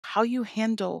how you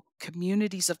handle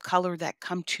communities of color that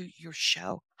come to your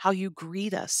show, how you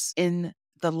greet us in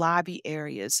the lobby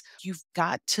areas. You've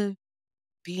got to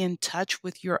be in touch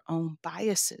with your own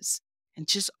biases and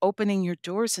just opening your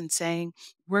doors and saying,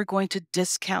 we're going to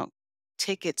discount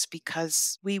tickets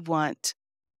because we want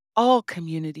all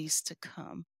communities to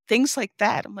come. Things like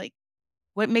that. I'm like,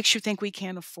 what makes you think we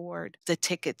can't afford the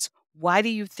tickets? Why do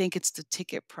you think it's the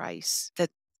ticket price that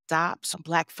stops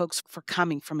Black folks for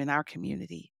coming from in our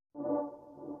community?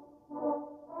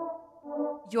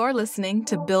 You're listening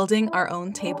to Building Our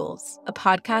Own Tables, a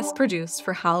podcast produced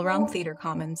for HowlRound Theater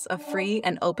Commons, a free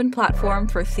and open platform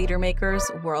for theater makers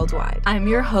worldwide. I'm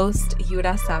your host,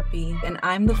 Yura Sapi, and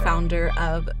I'm the founder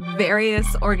of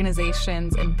various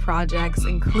organizations and projects,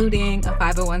 including a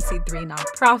 501c3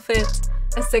 nonprofit,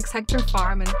 a 6-hectare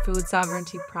farm and food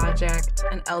sovereignty project,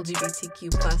 an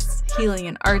LGBTQ plus healing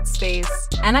and art space,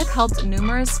 and I've helped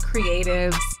numerous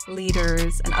creatives,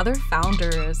 leaders, and other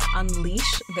founders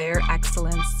unleash their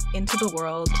excellence into the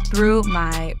world through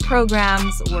my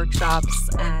programs, workshops,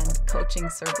 and coaching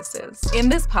services. In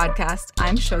this podcast,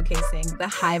 I'm showcasing the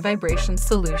high vibration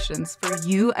solutions for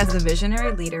you as a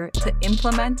visionary leader to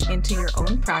implement into your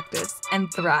own practice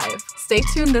and thrive. Stay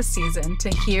tuned this season to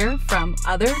hear from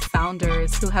other founders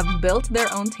who have built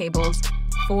their own tables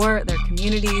for their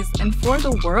communities and for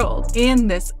the world in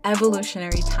this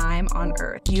evolutionary time on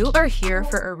Earth. You are here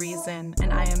for a reason,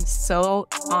 and I am so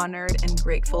honored and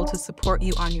grateful to support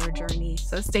you on your journey.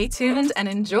 So stay tuned and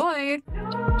enjoy.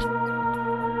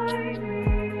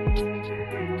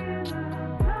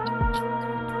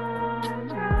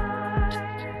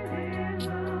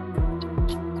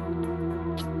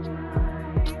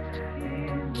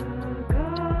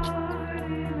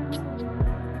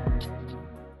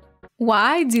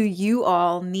 Why do you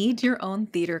all need your own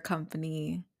theater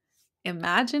company?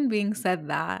 Imagine being said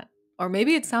that, or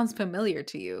maybe it sounds familiar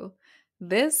to you.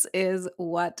 This is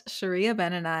what Sharia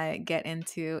Benn and I get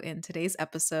into in today's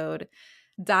episode,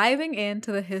 diving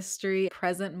into the history,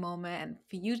 present moment, and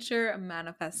future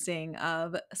manifesting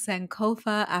of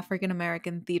Sankofa African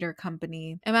American Theater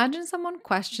Company. Imagine someone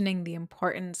questioning the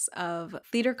importance of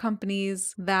theater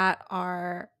companies that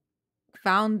are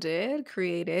founded,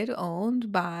 created,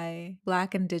 owned by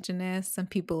Black, Indigenous, and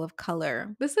people of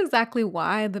color. This is exactly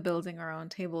why the Building Our Own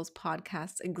Tables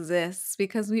podcast exists,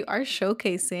 because we are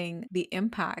showcasing the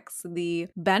impacts, the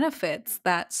benefits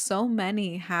that so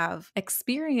many have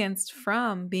experienced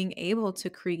from being able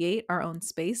to create our own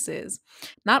spaces,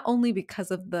 not only because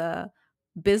of the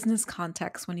business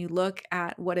context when you look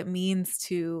at what it means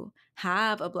to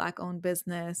have a Black owned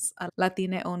business, a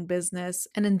Latina owned business,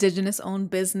 an Indigenous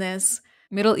owned business,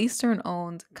 Middle Eastern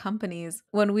owned companies.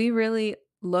 When we really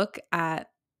look at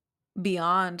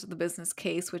beyond the business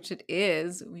case, which it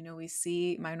is, we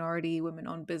see minority women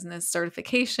owned business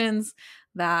certifications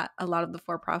that a lot of the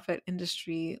for-profit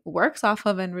industry works off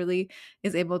of and really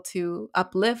is able to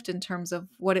uplift in terms of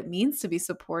what it means to be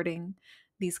supporting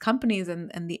these companies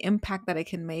and the impact that it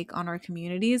can make on our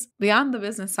communities. Beyond the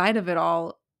business side of it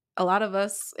all, a lot of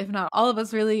us, if not all of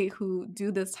us really, who do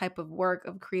this type of work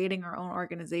of creating our own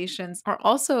organizations are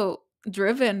also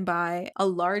driven by a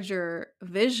larger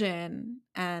vision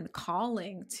and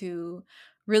calling to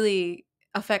really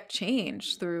affect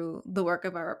change through the work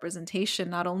of our representation,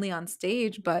 not only on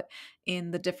stage, but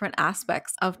in the different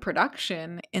aspects of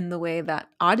production, in the way that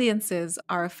audiences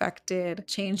are affected,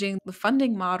 changing the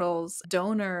funding models,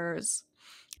 donors,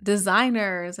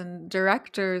 designers, and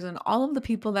directors, and all of the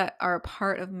people that are a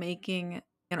part of making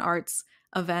an arts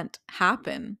event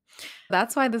happen.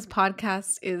 That's why this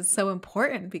podcast is so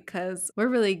important, because we're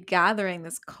really gathering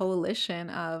this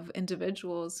coalition of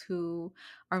individuals who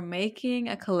are making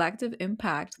a collective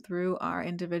impact through our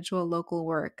individual local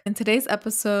work. In today's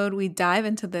episode, we dive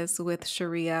into this with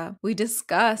Sharia. We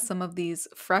discuss some of these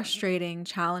frustrating,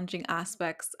 challenging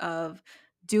aspects of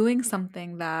doing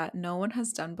something that no one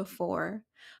has done before.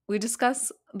 We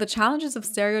discuss the challenges of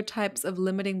stereotypes, of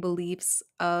limiting beliefs,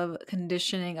 of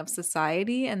conditioning of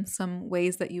society, and some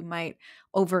ways that you might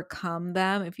overcome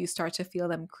them if you start to feel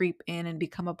them creep in and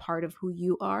become a part of who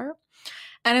you are.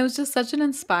 And it was just such an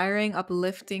inspiring,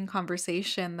 uplifting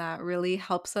conversation that really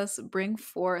helps us bring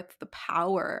forth the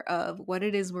power of what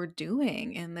it is we're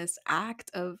doing in this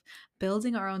act of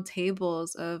building our own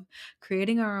tables, of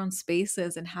creating our own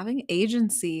spaces, and having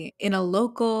agency in a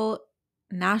local,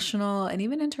 national, and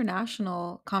even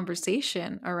international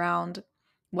conversation around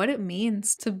what it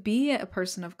means to be a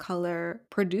person of color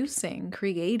producing,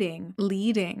 creating,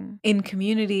 leading in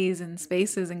communities and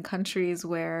spaces and countries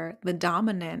where the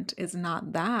dominant is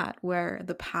not that, where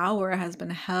the power has been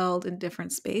held in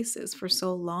different spaces for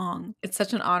so long. It's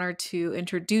such an honor to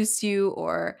introduce you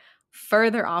or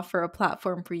further offer a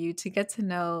platform for you to get to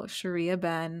know Sharia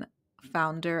Benn,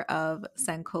 founder of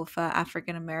Sankofa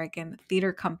African American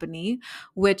Theater Company,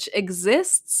 which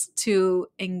exists to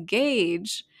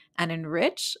engage and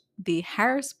enrich the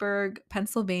Harrisburg,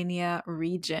 Pennsylvania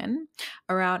region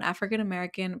around African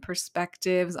American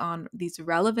perspectives on these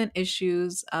relevant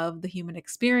issues of the human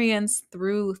experience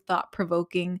through thought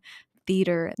provoking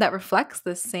theater that reflects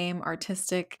the same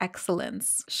artistic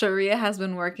excellence. Sharia has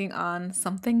been working on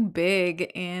something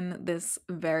big in this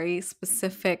very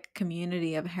specific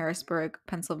community of Harrisburg,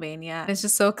 Pennsylvania. It's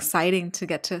just so exciting to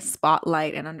get to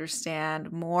spotlight and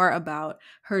understand more about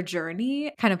her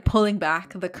journey, kind of pulling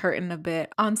back the curtain a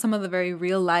bit on some of the very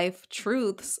real life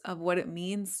truths of what it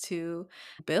means to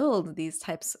build these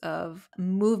types of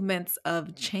movements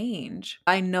of change.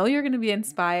 I know you're going to be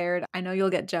inspired. I know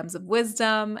you'll get gems of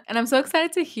wisdom, and I'm so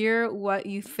excited to hear what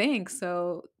you think.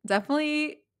 So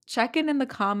definitely check in the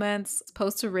comments,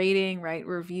 post a rating, write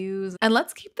reviews, and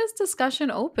let's keep this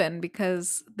discussion open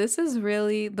because this is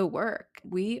really the work.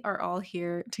 We are all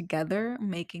here together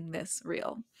making this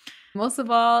real. Most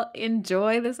of all,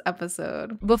 enjoy this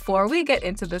episode. Before we get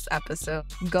into this episode,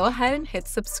 go ahead and hit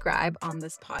subscribe on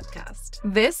this podcast.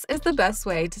 This is the best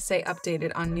way to stay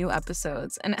updated on new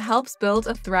episodes, and it helps build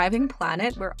a thriving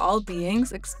planet where all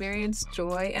beings experience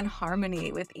joy and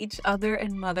harmony with each other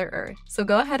and Mother Earth. So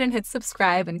go ahead and hit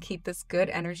subscribe and keep this good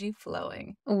energy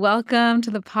flowing. Welcome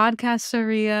to the podcast,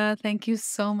 Sharia. Thank you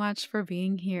so much for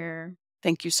being here.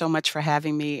 Thank you so much for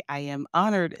having me. I am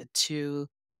honored to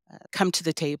come to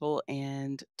the table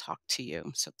and talk to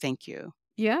you. So thank you.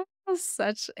 Yeah,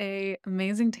 such a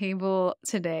amazing table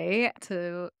today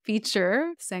to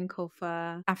feature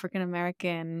Sankofa African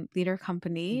American Theater Mm.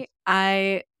 Company.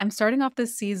 I am starting off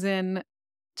this season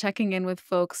checking in with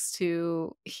folks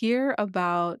to hear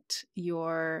about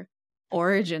your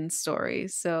origin story.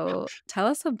 So tell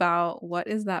us about what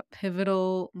is that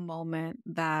pivotal moment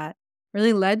that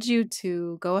really led you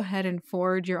to go ahead and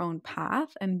forge your own path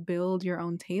and build your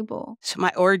own table. So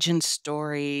my origin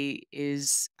story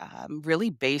is really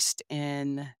based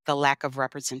in the lack of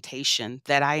representation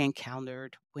that I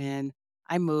encountered when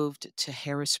I moved to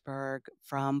Harrisburg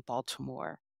from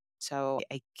Baltimore. So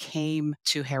I came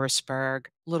to Harrisburg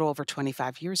a little over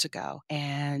 25 years ago,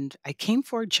 and I came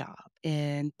for a job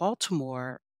in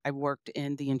Baltimore. I worked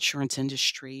in the insurance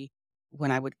industry. When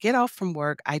I would get off from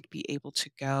work, I'd be able to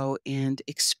go and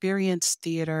experience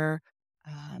theater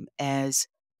as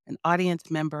an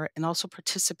audience member and also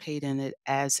participate in it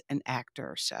as an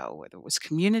actor. So whether it was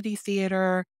community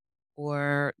theater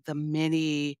or the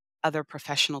many other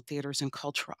professional theaters and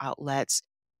cultural outlets,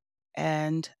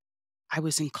 and I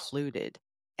was included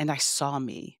and I saw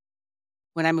me.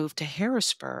 When I moved to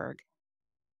Harrisburg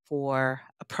for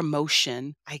a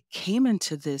promotion, I came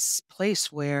into this place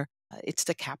where it's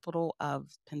the capital of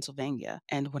Pennsylvania.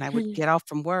 And when I would get off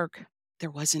from work,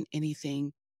 there wasn't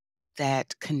anything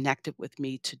that connected with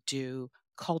me to do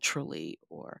culturally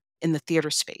or in the theater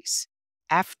space.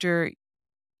 After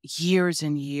years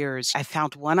and years, I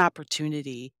found one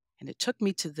opportunity, and it took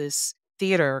me to this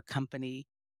theater company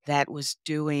that was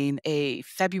doing a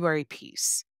February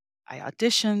piece. I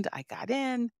auditioned, I got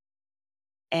in,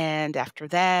 and after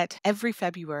that, every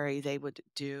February, they would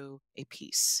do a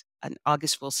piece, an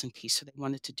August Wilson piece. So they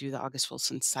wanted to do the August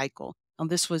Wilson cycle. And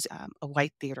this was a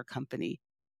white theater company.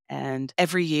 And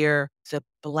every year, the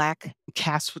Black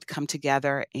cast would come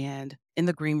together and in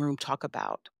the green room talk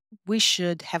about, we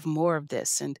should have more of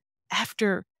this. And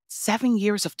after 7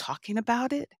 years of talking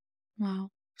about it, Wow.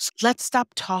 let's stop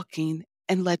talking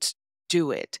and let's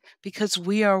do it because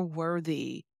we are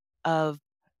worthy of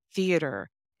theater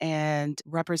and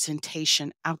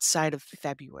representation outside of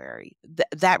February.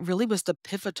 That really was the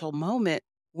pivotal moment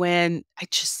when I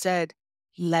just said,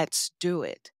 let's do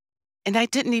it. And I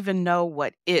didn't even know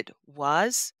what it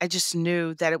was. I just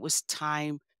knew that it was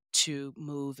time to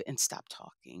move and stop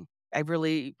talking. I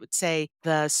really would say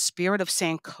the spirit of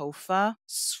Sankofa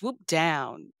swooped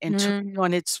down and took me Mm.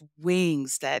 on its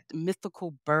wings, that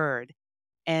mythical bird,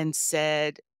 and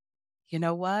said, you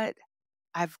know what?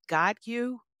 I've got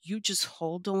you. You just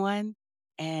hold on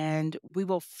and we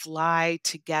will fly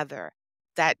together.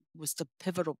 That was the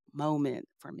pivotal moment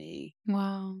for me.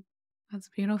 Wow. That's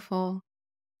beautiful.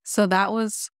 So that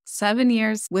was 7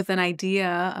 years with an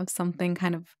idea of something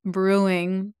kind of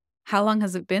brewing. How long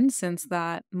has it been since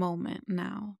that moment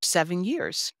now? 7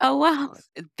 years. Oh, wow.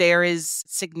 There is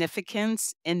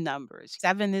significance in numbers.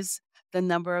 7 is the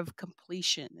number of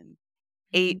completion, and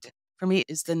Mhm. 8 for me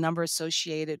is the number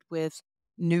associated with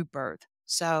new birth.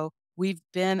 So, we've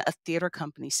been a theater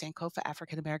company, Sankofa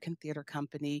African American Theater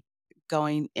Company,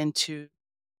 going into,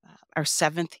 our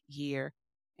 7th year,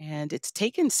 and it's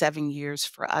taken 7 years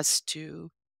for us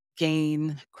to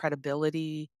gain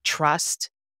credibility, trust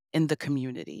in the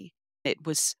community. It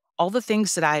was all the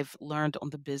things that I've learned on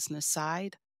the business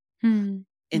side, Mhm.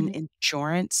 in Mhm.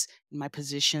 insurance, in my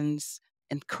positions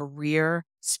and career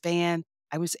span,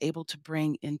 I was able to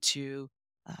bring into,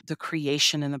 the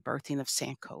creation and the birthing of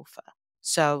Sankofa.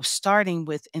 So, starting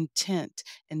with intent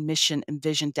and mission and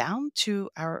vision down to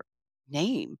our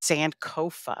name,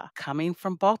 Sankofa. Coming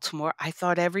from Baltimore, I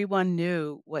thought everyone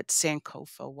knew what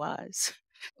Sankofa was.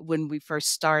 When we first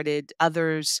started,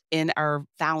 others in our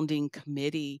founding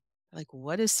committee, like,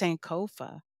 "What is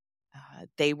Sankofa?"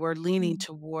 They were leaning Mhm.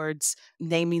 towards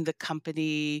naming the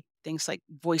company things like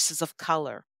Voices of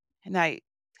Color. And I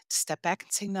step back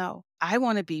and say, no, I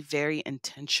want to be very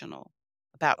intentional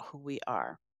about who we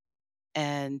are.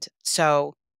 And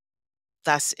so,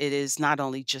 thus, it is not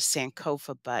only just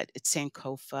Sankofa, but it's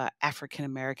Sankofa African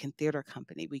American Theater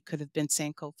Company. We could have been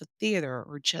Sankofa Theater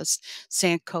or just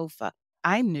Sankofa.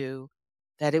 I knew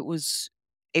that it was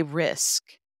a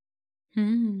risk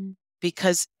Mhm.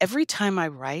 because every time I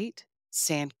write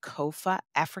Sankofa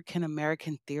African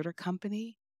American Theater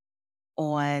Company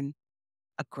on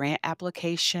a grant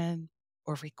application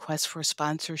or request for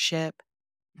sponsorship,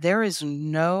 there is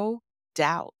no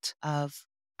doubt of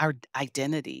our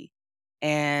identity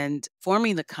and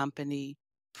forming the company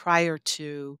prior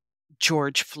to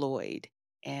George Floyd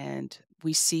and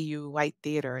We See You White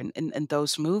Theater and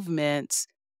those movements.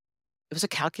 It was a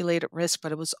calculated risk,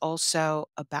 but it was also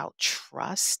about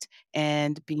trust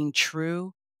and being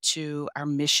true to our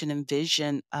mission and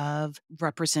vision of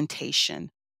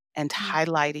representation and Mhm.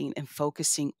 highlighting and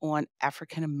focusing on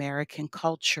African American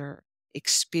culture,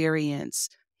 experience,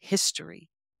 history.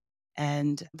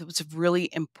 And it was really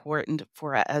important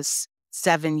for us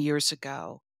 7 years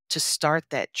ago to start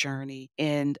that journey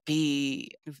and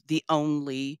be the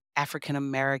only African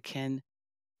American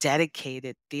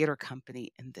dedicated theater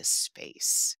company in this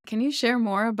space. Can you share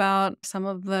more about some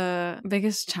of the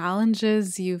biggest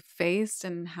challenges you've faced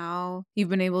and how you've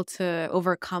been able to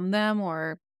overcome them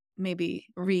or maybe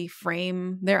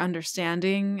reframe their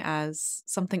understanding as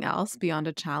something else beyond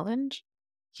a challenge?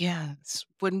 Yes.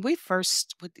 When we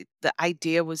first when the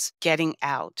idea was getting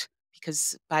out,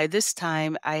 because by this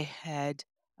time I had,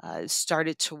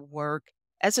 started to work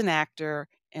as an actor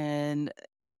in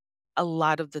a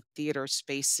lot of the theater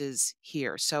spaces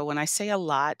here. So when I say a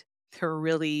lot, there are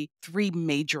really 3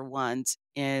 major ones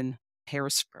in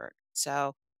Harrisburg.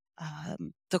 So,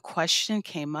 the question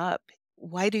came up,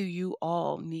 "Why do you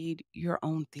all need your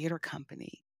own theater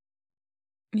company?"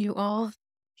 You all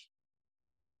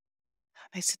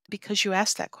I said, "Because you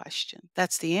asked that question.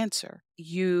 That's the answer.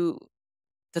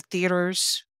 The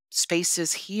theaters,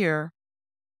 spaces here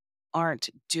aren't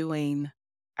doing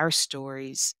our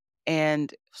stories,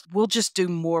 and we'll just do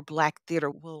more Black theater.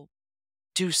 We'll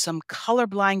do some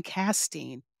colorblind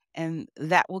casting, and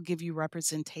that will give you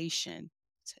representation."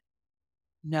 I said,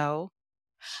 "No,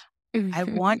 I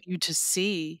want you to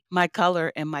see my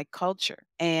color and my culture,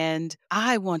 and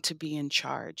I want to be in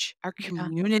charge. Our Yeah.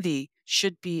 community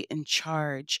should be in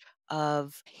charge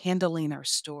of handling our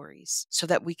stories so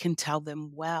that we can tell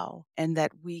them well and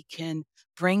that we can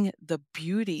bring the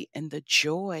beauty and the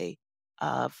joy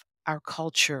of our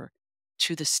culture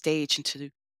to the stage and to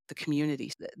the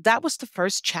community." That was the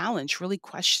first challenge, really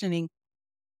questioning,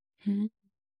 Mhm.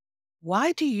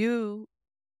 why do you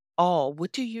all,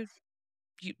 what do you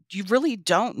really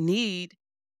don't need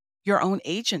your own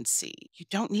agency. You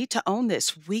don't need to own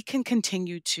this. We can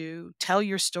continue to tell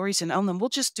your stories and own them. We'll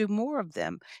just do more of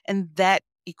them. And that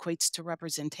equates to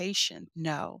representation.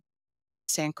 No,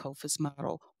 Sankofa's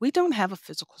model. We don't have a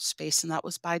physical space, and that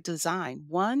was by design.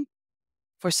 One,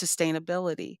 for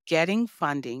sustainability, getting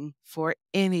funding for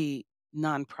any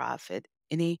nonprofit,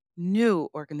 any new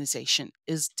organization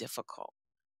is difficult.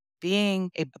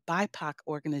 Being a BIPOC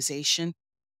organization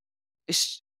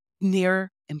is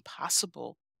near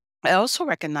impossible. I also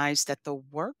recognize that the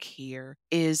work here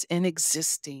is in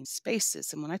existing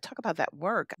spaces. And when I talk about that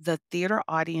work, the theater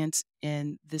audience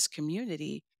in this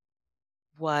community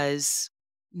was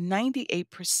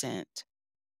 98%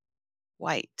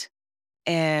 white.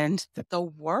 And that the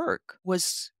work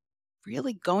was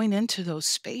really going into those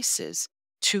spaces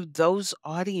to those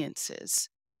audiences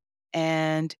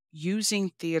and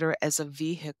using theater as a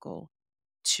vehicle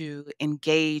to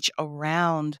engage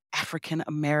around African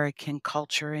American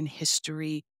culture and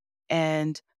history,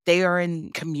 and they are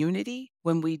in community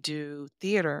when we do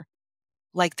theater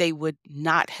like they would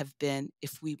not have been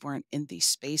if we weren't in these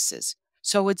spaces.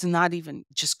 So it's not even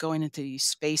just going into these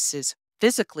spaces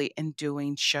physically and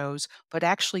doing shows, but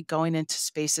actually going into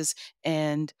spaces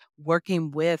and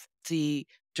working with the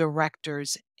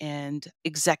directors and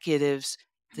executives,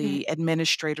 Mhm. the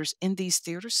administrators in these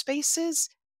theater spaces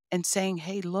and saying,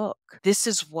 hey, look, this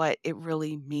is what it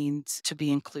really means to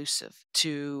be inclusive,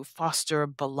 to foster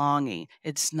belonging.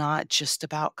 It's not just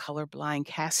about colorblind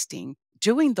casting.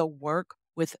 Doing the work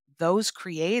with those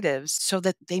creatives so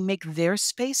that they make their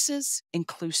spaces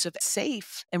inclusive,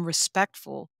 safe, and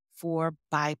respectful for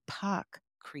BIPOC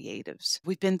creatives.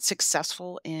 We've been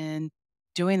successful in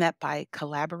doing that by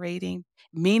collaborating,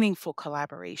 meaningful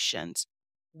collaborations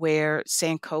where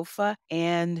Sankofa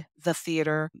and the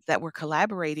theater that we're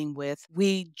collaborating with,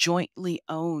 we jointly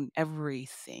own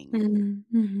everything, Mhm,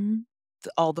 mhm.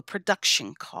 all the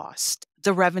production cost,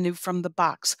 the revenue from the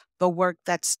box, the work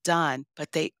that's done,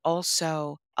 but they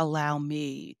also allow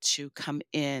me to come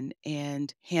in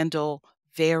and handle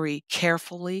very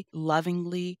carefully,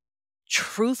 lovingly,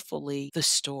 truthfully the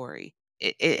story.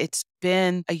 It's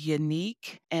been a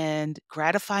unique and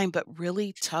gratifying, but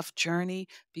really tough journey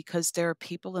because there are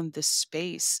people in this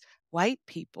space, white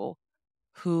people,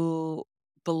 who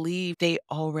believe they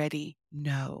already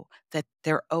know, that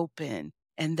they're open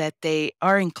and that they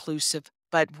are inclusive,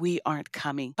 but we aren't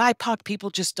coming. BIPOC people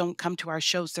just don't come to our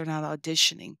shows, they're not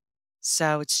auditioning.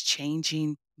 So it's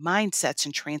changing mindsets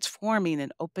and transforming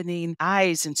and opening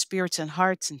eyes and spirits and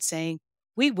hearts and saying,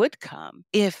 we would come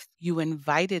if you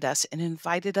invited us and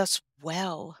invited us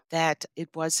well, that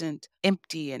it wasn't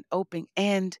empty and open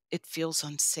and it feels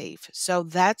unsafe. So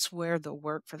that's where the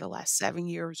work for the last 7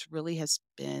 years really has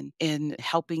been in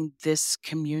helping this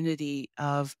community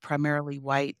of primarily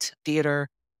white theater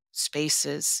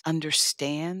spaces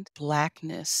understand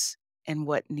Blackness and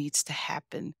what needs to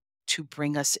happen to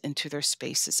bring us into their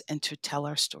spaces and to tell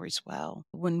our stories well.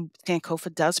 When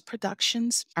Sankofa does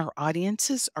productions, our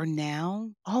audiences are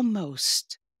now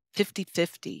almost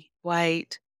 50-50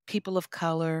 white, people of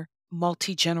color,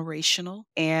 multi-generational,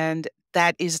 and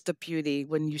that is the beauty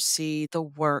when you see the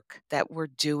work that we're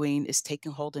doing is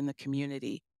taking hold in the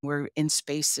community. We're in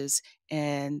spaces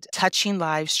and touching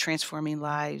lives, transforming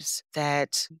lives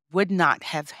that would not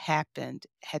have happened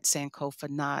had Sankofa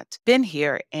not been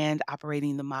here and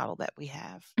operating the model that we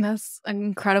have. That's an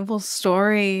incredible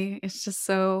story. It's just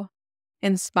so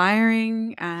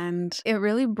inspiring, and it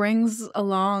really brings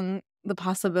along the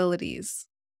possibilities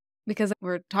because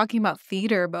we're talking about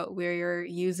theater, but we're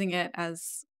using it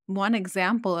as one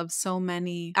example of so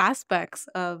many aspects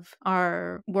of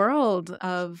our world,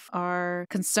 of our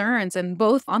concerns, and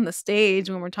both on the stage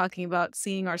when we're talking about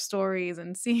seeing our stories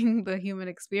and seeing the human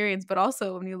experience, but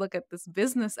also when you look at this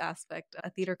business aspect, a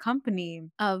theater company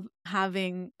of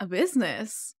having a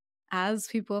business as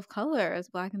people of color, as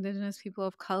Black, Indigenous people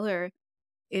of color.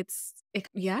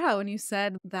 Yeah, when you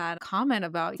said that comment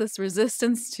about this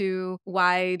resistance to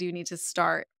why do you need to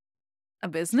start a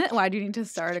business? Why do you need to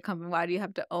start a company? Why do you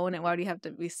have to own it? Why do you have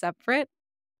to be separate?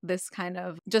 This kind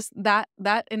of just that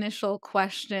initial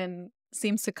question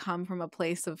seems to come from a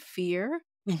place of fear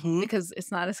Mhm. because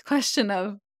it's not a question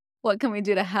of what can we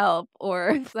do to help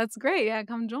or that's great. Yeah,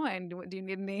 come join. Do you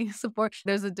need any support?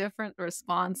 There's a different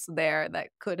response there that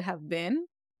could have been.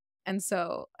 And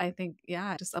so I think,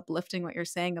 yeah, just uplifting what you're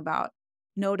saying about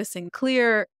noticing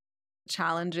clear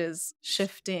challenges,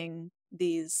 shifting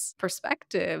these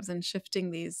perspectives and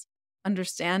shifting these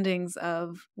understandings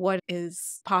of what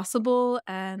is possible.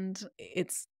 And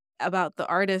it's about the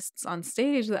artists on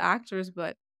stage, the actors,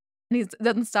 but it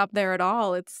doesn't stop there at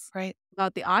all. It's Right.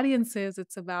 about the audiences,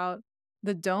 it's about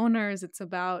the donors, it's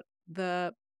about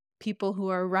the people who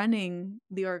are running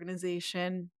the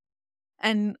organization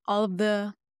and all of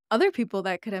the other people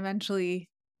that could eventually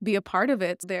be a part of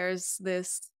it. There's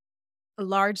this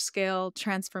large scale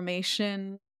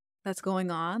transformation that's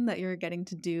going on that you're getting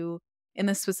to do in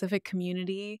a specific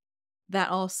community that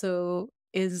also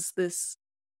is this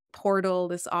portal,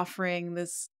 this offering,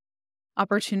 this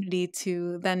opportunity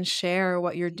to then share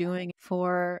what you're Yeah. doing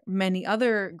for many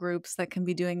other groups that can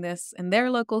be doing this in their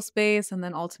local space. And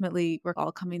then ultimately, we're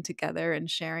all coming together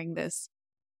and sharing this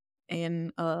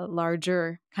in a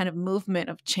larger kind of movement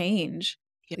of change.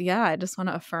 Yeah. Yeah, I just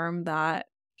wanna affirm that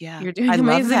Yeah. you're I doing love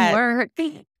amazing that work.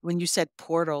 when you said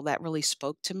portal, that really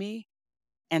spoke to me.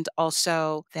 And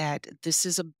also that this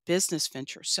is a business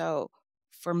venture. So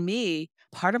for me,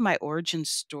 part of my origin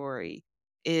story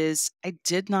is I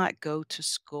did not go to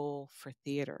school for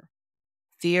theater.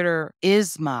 theater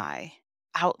is my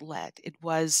outlet. It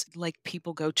was like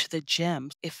people go to the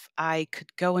gym. If I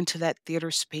could go into that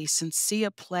theater space and see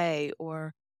a play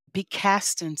or be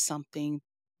cast in something,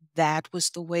 that was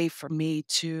the way for me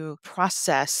to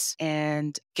process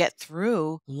and get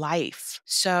through life.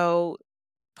 So,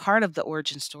 part of the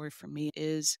origin story for me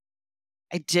is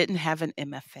I didn't have an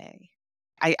MFA.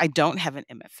 I don't have an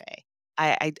MFA.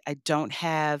 I don't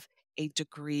have a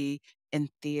degree in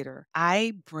theater.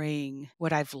 I bring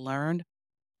what I've learned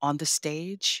on the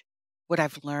stage, what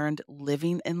I've learned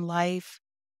living in life,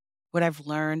 what I've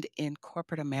learned in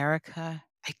corporate America.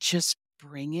 I just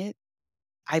bring it.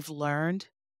 I've learned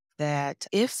that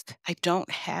if I don't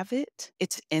have it,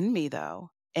 it's in me though.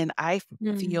 And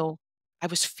Mm. feel I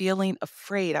was feeling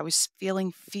afraid. I was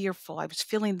feeling fearful. I was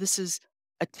feeling this is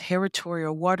a territory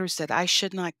or waters that I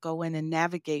should not go in and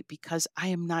navigate because I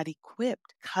am not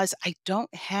equipped, because I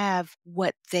don't have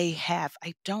what they have.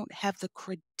 I don't have the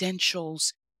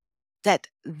credentials that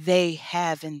they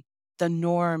have and the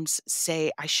norms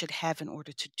say I should have in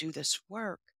order to do this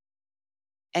work.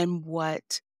 And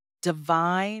what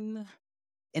divine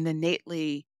and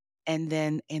innately and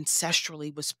then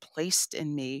ancestrally was placed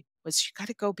in me was you got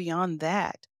to go beyond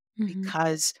that Mhm.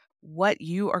 because what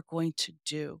you are going to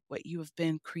do, what you have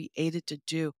been created to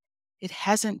do, it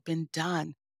hasn't been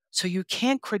done. So you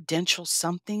can't credential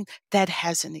something that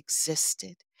hasn't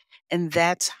existed. And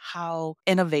that's how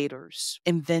innovators,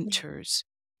 Yeah. inventors,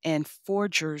 and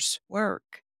forgers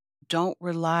work. Don't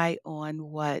rely on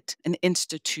what an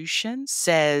institution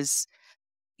says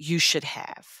you should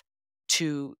have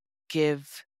to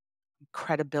give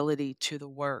credibility to the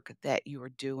work that you are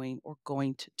doing or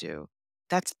going to do.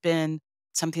 That's been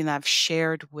something that I've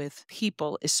shared with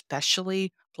people,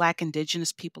 especially Black,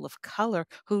 Indigenous people of color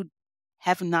who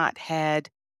have not had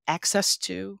access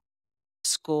to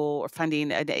school or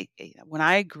funding. When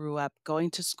I grew up,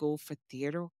 going to school for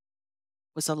theater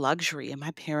was a luxury, and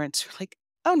my parents were like,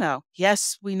 "Oh, no.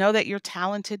 Yes, we know that you're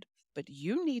talented, but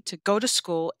you need to go to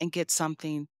school and get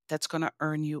something that's gonna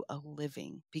earn you a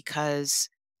living because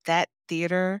that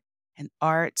theater and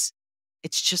arts,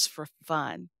 it's just for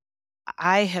fun."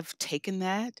 I have taken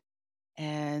that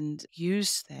and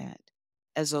used that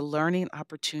as a learning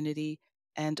opportunity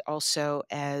and also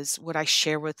as what I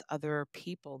share with other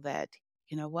people that,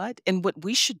 you know what? And what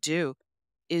we should do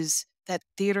is that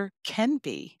theater can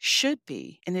be, should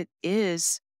be, and it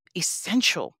is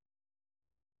essential.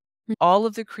 All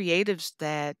of the creatives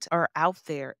that are out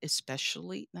there,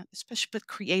 especially, not especially, but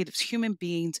creatives, human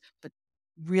beings, but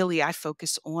really I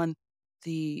focus on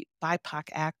the BIPOC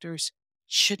actors,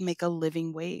 should make a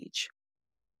living wage.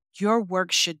 Your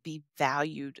work should be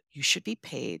valued, you should be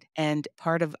paid, and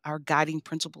part of our guiding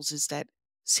principles is that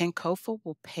Sankofa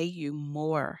will pay you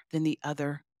more than the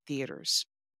other theaters.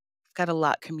 We've got a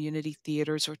lot community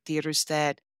theaters or theaters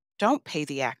that don't pay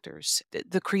the actors.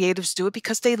 The creatives do it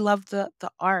because they love the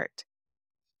art.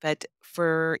 But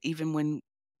for even when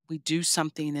we do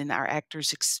something and our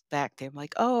actors expect, they're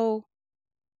like, "Oh,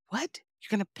 what?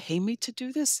 You're gonna pay me to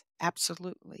do this?"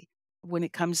 Absolutely. When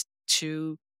it comes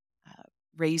to, uh,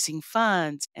 raising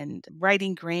funds and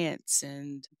writing grants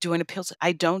and doing appeals,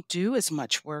 I don't do as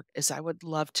much work as I would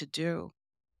love to do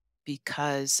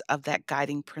because of that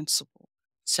guiding principle.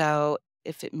 So,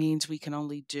 if it means we can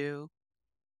only do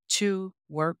 2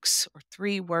 works or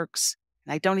 3 works,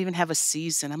 and I don't even have a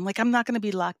season, I'm like, "I'm not gonna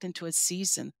be locked into a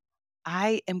season.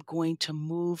 I am going to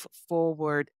move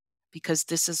forward because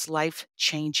this is life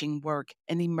changing work.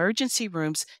 And emergency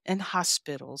rooms and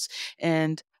hospitals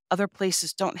and other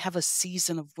places don't have a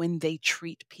season of when they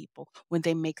treat people, when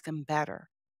they make them better.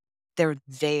 They're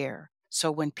there.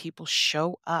 So when people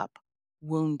show up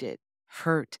wounded,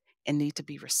 hurt, and need to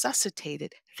be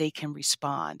resuscitated, they can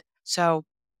respond. So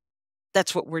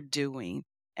that's what we're doing.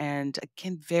 And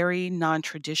again, very non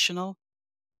traditional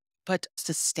but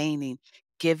sustaining,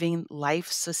 giving life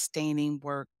sustaining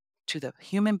work to the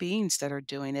human beings that are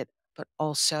doing it, but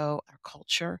also our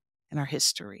culture and our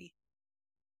history.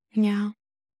 Yeah.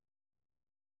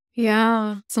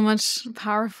 Yeah. So much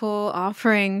powerful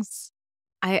offerings.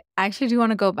 I actually do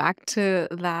want to go back to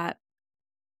that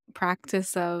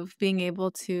practice of being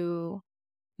able to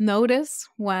notice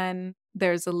when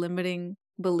there's a limiting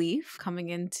belief coming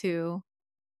into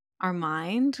our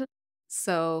mind.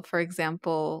 So, for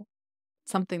example,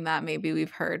 something that maybe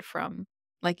we've heard from,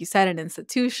 like you said, an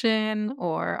institution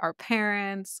or our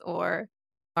parents or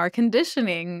our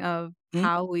conditioning of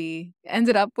Mm, how we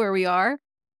ended up where we are.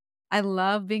 I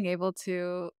love being able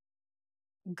to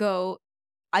go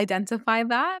identify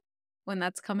that when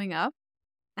that's coming up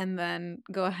and then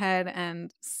go ahead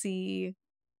and see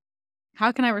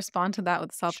how can I respond to that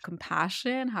with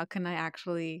self-compassion? How can I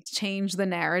actually change the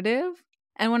narrative?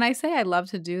 And when I say I love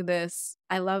to do this,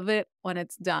 I love it when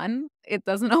it's done. It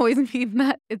doesn't always mean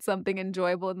that it's something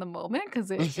enjoyable in the moment because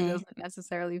it Mhm, doesn't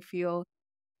necessarily feel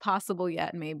possible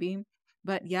yet, maybe.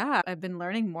 But yeah, I've been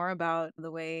learning more about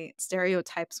the way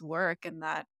stereotypes work and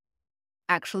that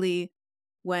actually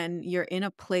when you're in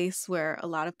a place where a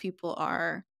lot of people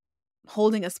are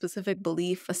holding a specific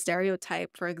belief, a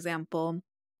stereotype, for example,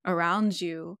 around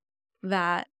you,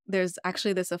 that there's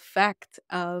actually this effect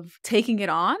of taking it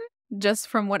on just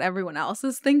from what everyone else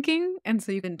is thinking. And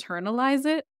so you internalize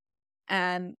it.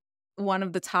 And one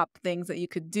of the top things that you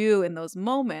could do in those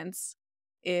moments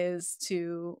is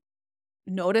to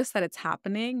notice that it's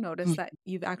happening, notice mm, that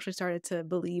you've actually started to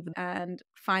believe and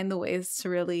find the ways to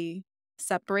really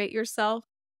separate yourself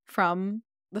from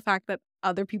the fact that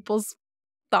other people's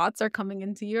thoughts are coming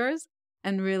into yours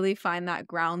and really find that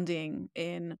grounding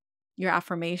in your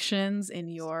affirmations, in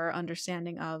your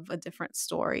understanding of a different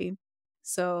story.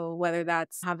 So, whether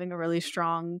that's having a really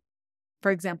strong,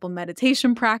 for example,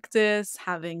 meditation practice,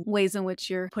 having ways in which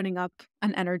you're putting up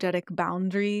an energetic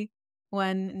boundary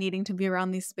when needing to be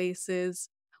around these spaces,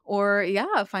 or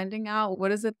yeah, finding out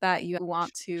what is it that you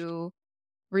want to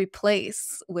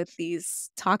replace with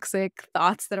these toxic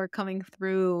thoughts that are coming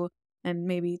through and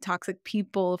maybe toxic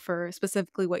people for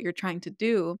specifically what you're trying to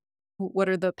do. What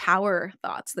are the power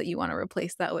thoughts that you want to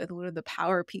replace that with? What are the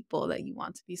power people that you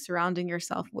want to be surrounding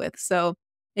yourself with? So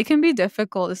it can be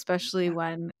difficult, especially yeah,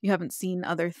 when you haven't seen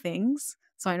other things.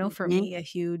 So I know for mhm, me, a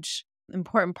huge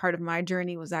important part of my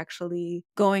journey was actually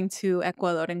going to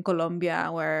Ecuador and Colombia,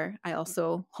 where I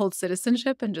also hold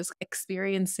citizenship and just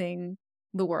experiencing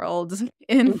the world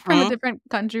in from a mhm, different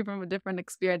country, from a different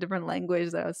experience, different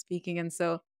language that I was speaking, and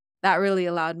so that really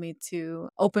allowed me to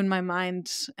open my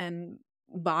mind and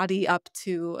body up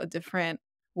to a different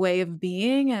way of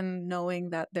being and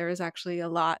knowing that there is actually a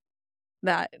lot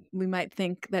that we might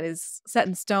think that is set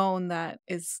in stone that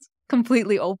is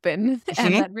completely open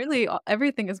and mhm. that really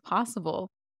everything is possible.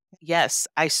 Yes,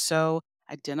 I so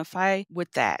identify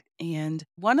with that, and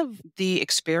one of the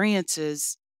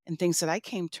experiences and things that I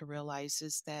came to realize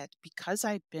is that because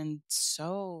I've been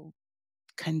so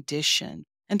condition.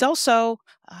 And also,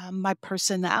 my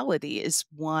personality is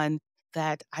one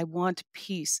that I want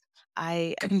peace.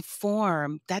 I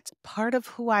conform. That's part of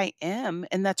who I am,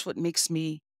 and that's what makes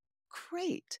me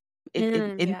great. It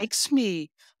Yeah. makes me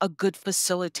a good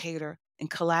facilitator and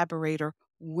collaborator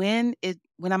when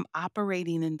I'm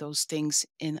operating in those things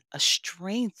in a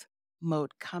strength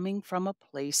mode, coming from a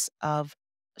place of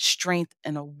strength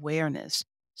and awareness.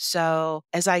 So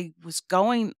as I was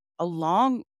going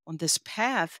along on this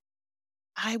path,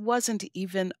 I wasn't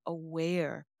even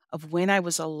aware of when I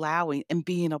was allowing and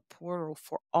being a portal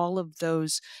for all of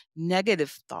those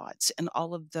negative thoughts and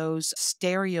all of those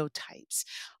stereotypes.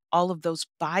 All of those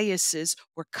biases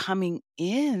were coming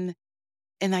in,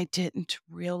 and I didn't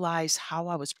realize how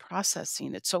I was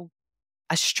processing it. So,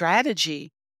 a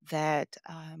strategy that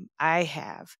I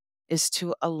have is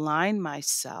to align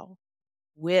myself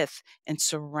with and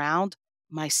surround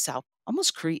myself,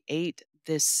 almost create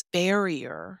this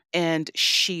barrier and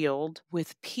shield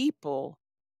with people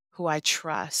who I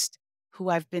trust, who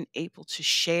I've been able to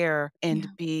share Yeah. and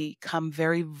become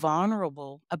very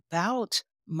vulnerable about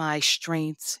my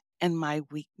strengths and my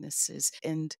weaknesses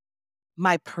and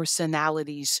my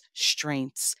personality's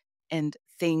strengths and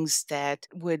things that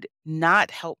would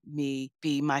not help me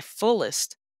be my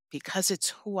fullest because it's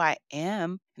who I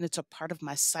am and it's a part of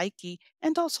my psyche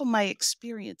and also my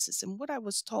experiences and what I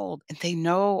was told. And they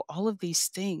know all of these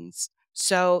things.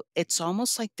 So it's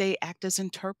almost like they act as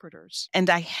interpreters. And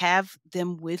I have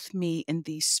them with me in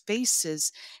these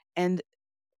spaces. And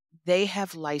they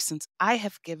have license. I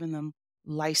have given them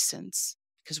license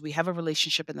because we have a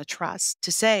relationship and a trust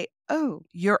to say, "Oh,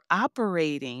 you're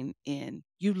operating in,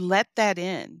 you let that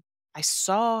in. I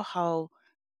saw how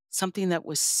something that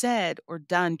was said or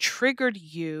done triggered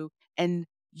you, and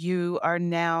you are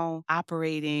now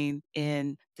operating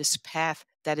in this path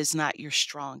that is not your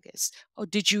strongest. Oh,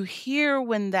 did you hear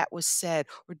when that was said?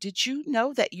 Or did you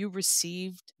know that you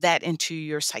received that into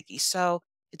your psyche?" So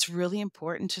it's really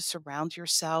important to surround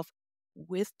yourself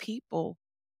with people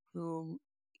who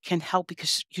can help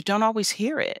because you don't always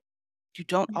hear it. You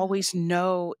don't Yeah. always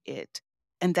know it.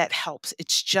 And that helps.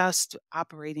 It's just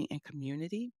operating in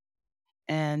community,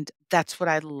 and that's what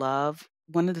I love.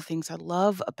 One of the things I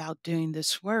love about doing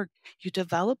this work, you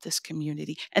develop this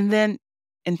community. And then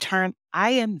in turn,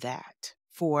 I am that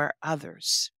for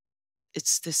others.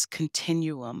 It's this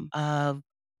continuum of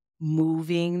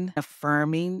moving,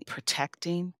 affirming,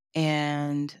 protecting,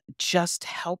 and just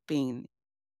helping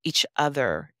each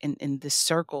other in this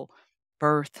circle,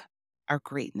 birth our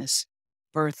greatness,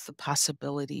 birth the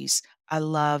possibilities. I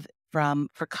love from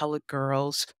For Colored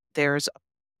Girls, there's a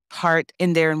part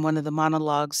in there in one of the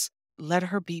monologues, let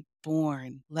her be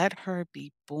born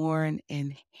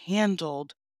and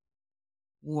handled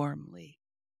warmly.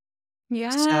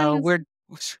 So Yes. we're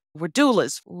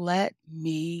doulas. Let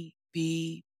me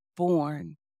be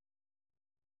born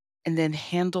and then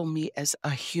handle me as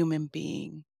a human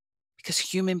being, because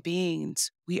human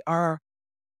beings, we are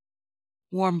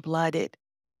warm-blooded.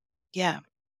 Yeah.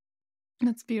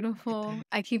 That's At beautiful. that.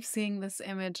 I keep seeing this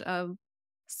image of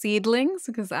seedlings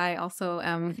because I also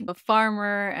am a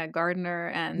farmer, a gardener,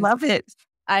 and Love it.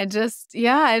 I just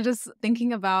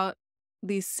thinking about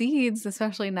these seeds,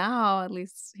 especially now, at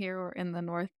least here in the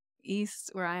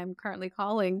Northeast where I am currently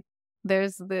calling,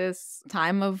 there's this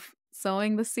time of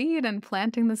sowing the seed and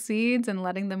planting the seeds and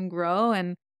letting them grow.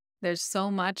 And there's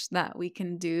so much that we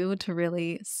can do to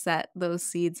really set those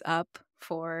seeds up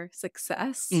for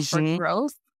success, for Mhm,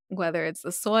 growth, whether it's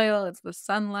the soil, it's the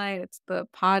sunlight, it's the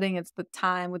potting, it's the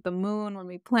time with the moon when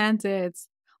we plant it, it's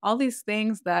all these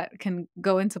things that can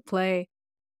go into play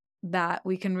that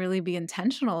we can really be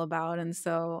intentional about. And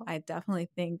so I definitely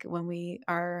think when we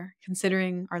are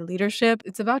considering our leadership,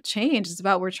 it's about change. It's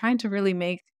about we're trying to really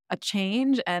make a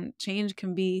change, and change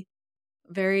can be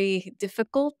very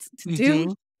difficult to do.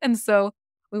 mhm, And so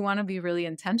we want to be really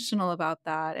intentional about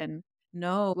that and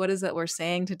know what is it we're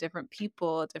saying to different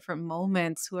people at different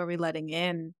moments, who are we letting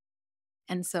in.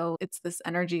 And so it's this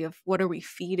energy of what are we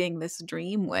feeding this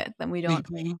dream with? And we don't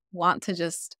mhm, want to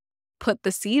just put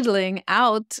the seedling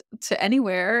out to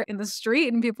anywhere in the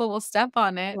street and people will step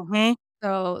on it. mhm,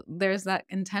 So there's that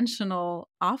intentional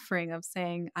offering of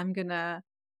saying, I'm gonna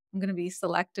be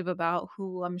selective about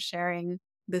who I'm sharing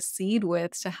the seed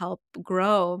with to help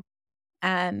grow.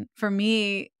 And for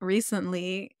me,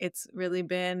 recently, it's really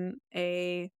been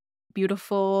a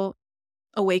beautiful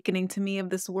awakening to me of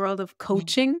this world of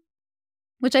mhm, coaching,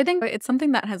 which I think it's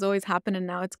something that has always happened, and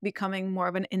now it's becoming more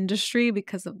of an industry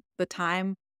because of the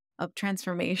time of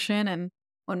transformation. And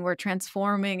when we're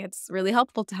transforming, it's really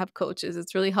helpful to have coaches.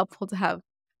 It's really helpful to have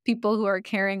people who are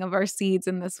caring of our seeds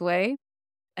in this way.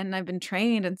 And I've been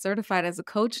trained and certified as a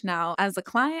coach now. As a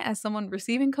client, as someone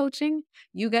receiving coaching,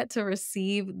 you get to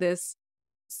receive this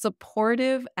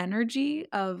supportive energy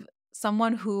of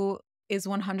someone who is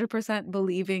 100%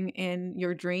 believing in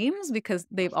your dreams because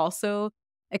they've also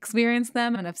experienced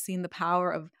them and have seen the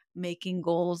power of making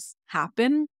goals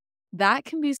happen. That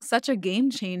can be such a game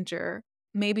changer.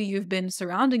 Maybe you've been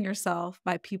surrounding yourself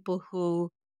by people who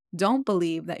don't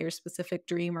believe that your specific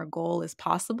dream or goal is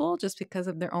possible just because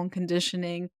of their own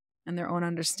conditioning and their own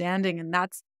understanding. And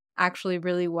that's actually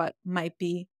really what might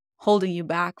be holding you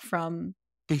back from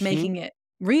mhm. making it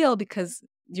real, because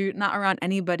you're not around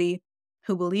anybody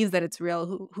who believes that it's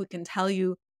real, who can tell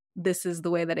you this is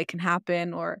the way that it can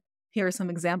happen, or here are some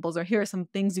examples, or here are some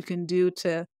things you can do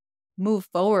to move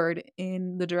forward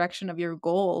in the direction of your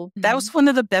goal. That was one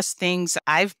of the best things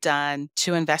I've done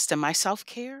to invest in my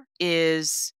self-care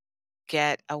is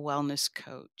get a wellness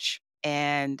coach.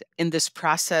 And in this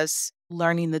process,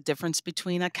 learning the difference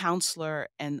between a counselor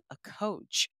and a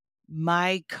coach,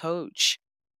 my coach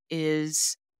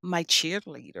is my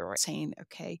cheerleader saying,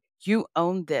 okay, you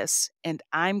own this, and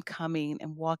I'm coming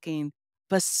and walking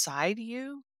beside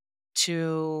you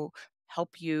to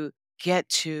help you get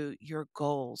to your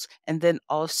goals. And then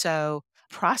also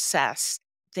process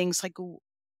things like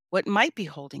what might be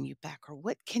holding you back or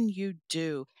what can you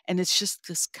do? And it's just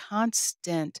this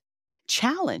constant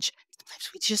challenge.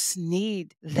 Sometimes we just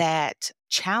need that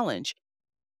challenge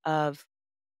of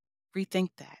rethink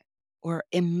that or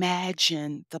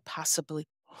imagine the possibility.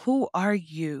 Who are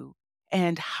you?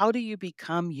 And how do you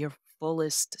become your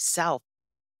fullest self?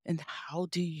 And how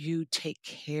do you take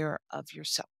care of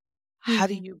yourself? How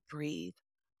do Mhm. you breathe?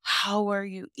 How are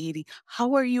you eating?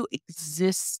 How are you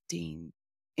existing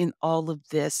in all of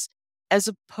this as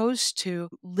opposed to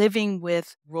living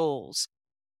with rules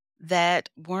that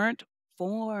weren't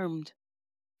formed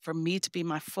for me to be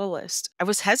my fullest? I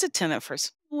was hesitant at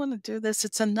first. I want to do this.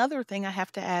 It's another thing I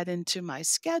have to add into my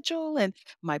schedule and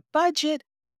my budget,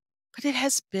 but it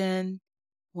has been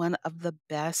one of the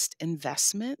best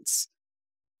investments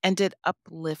and it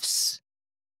uplifts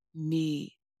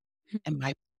me and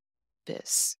my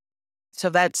this. So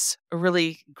that's a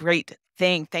really great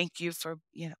thing. Thank you for,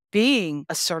 being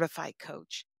a certified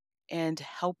coach and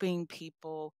helping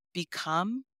people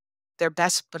become their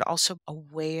best, but also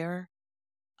aware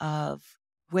of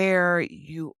where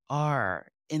you are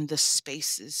in the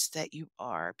spaces that you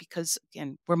are. Because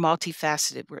again, we're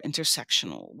multifaceted, we're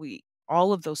intersectional, we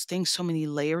all of those things, so many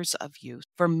layers of you.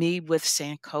 For me with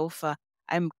Sankofa,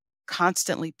 I'm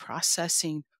constantly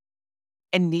processing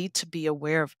and need to be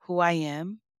aware of who I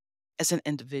am as an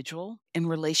individual in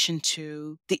relation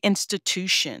to the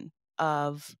institution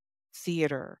of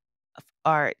theater, of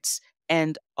arts,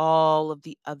 and all of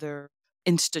the other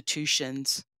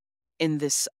institutions in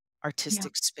this Yeah.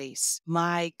 artistic space.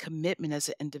 My commitment as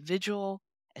an individual,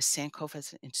 as Sankofa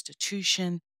as an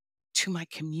institution, to my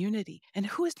community. And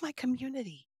who is my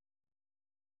community?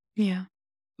 Yeah.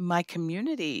 My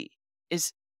community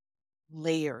is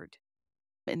layered.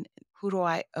 And who do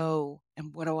I owe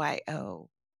and what do I owe?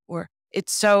 Or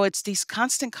it's these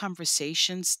constant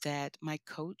conversations that my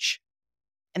coach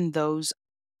and those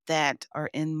that are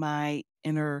in my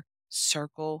inner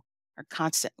circle are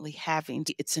constantly having.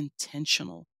 It's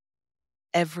intentional.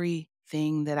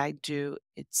 Everything that I do,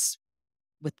 it's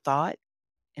with thought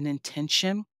and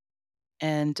intention,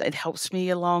 and it helps me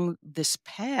along this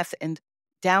path and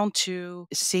down to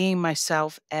seeing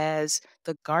myself as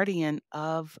the guardian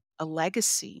of a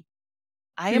legacy.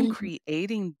 I am Mhm.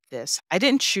 creating this. I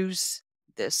didn't choose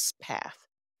this path.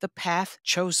 The path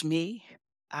chose me.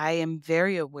 I am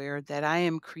very aware that I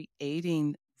am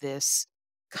creating this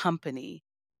company.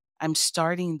 I'm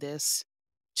starting this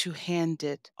to hand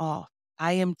it off.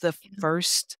 I am the Yeah.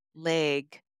 first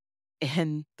leg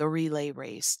in the relay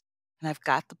race, and I've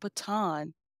got the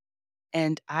baton,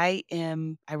 and I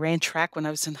ran track when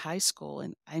I was in high school,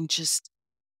 and I'm just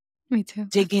Me too.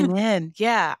 digging in.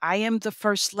 Yeah, I am the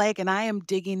first leg, and I am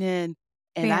digging in,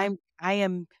 and Yeah. I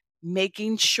am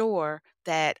making sure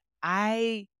that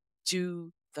I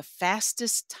do the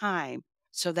fastest time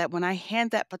so that when I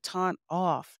hand that baton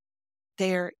off,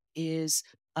 there is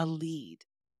a lead,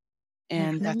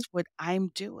 and Mhm. that's what I'm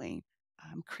doing.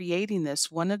 I'm creating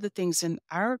this. One of the things in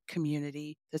our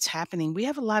community that's happening, we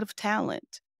have a lot of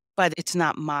talent, but it's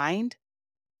not mined.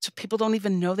 So people don't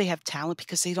even know they have talent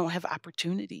because they don't have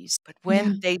opportunities. But Yeah.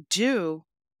 when they do,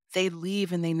 they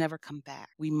leave and they never come back.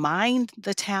 We mind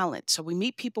the talent. So we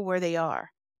meet people where they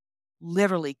are,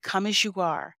 literally, come as you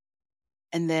are.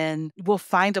 And then we'll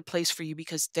find a place for you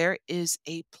because there is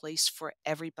a place for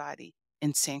everybody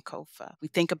in Sankofa. We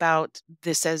think about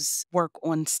this as work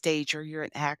on stage or you're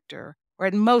an actor, or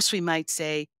at most we might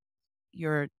say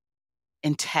you're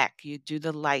in tech, you do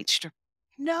the lights.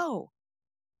 No,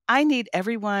 I need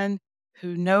everyone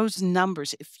who knows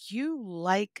numbers. If you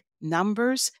like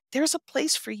numbers, there's a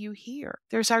place for you here.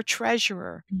 There's our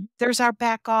treasurer, Mhm. there's our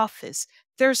back office,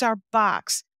 there's our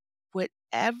box.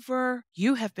 Whatever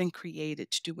you have been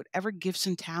created to do, whatever gifts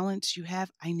and talents you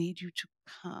have, I need you to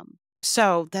come.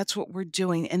 So that's what we're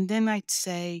doing. And then I'd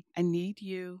say, I need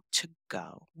you to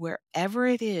go wherever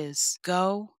it is,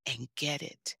 go and get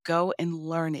it, go and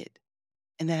learn it,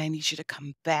 and then I need you to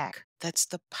come back. That's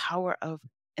the power of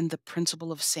and the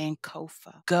principle of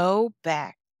Sankofa. Go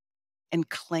back and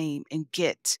claim and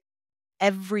get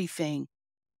everything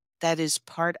that is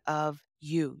part of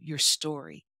you, your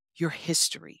story, your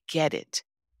history. Get it,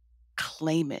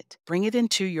 claim it, bring it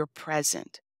into your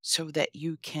present so that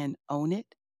you can own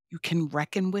it, you can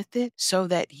reckon with it, so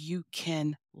that you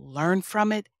can learn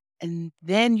from it, and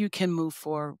then you can move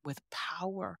forward with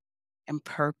power and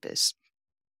purpose.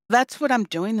 That's what I'm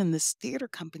doing in this theater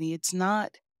company. It's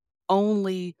not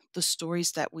only the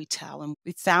stories that we tell, and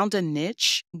we found a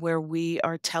niche where we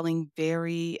are telling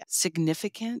very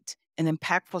significant and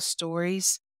impactful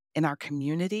stories in our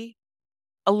community.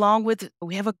 Along with,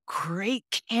 we have a great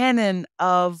canon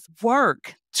of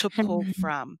work to pull Mhm.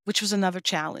 from, which was another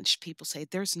challenge. People say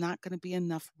there's not going to be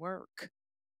enough work.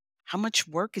 How much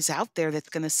work is out there that's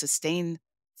going to sustain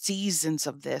seasons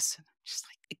of this? Just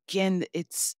like, again,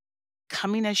 it's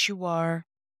coming as you are,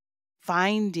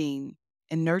 finding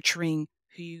and nurturing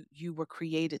who you were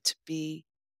created to be,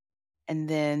 and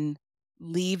then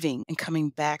leaving and coming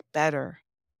back better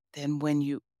than when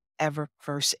you ever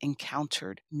first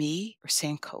encountered me or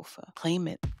Sankofa. Claim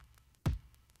it.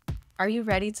 Are you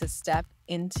ready to step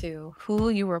into who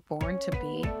you were born to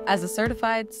be? As a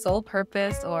certified soul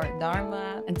purpose or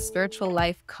Dharma and spiritual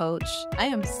life coach, I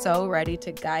am so ready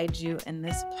to guide you in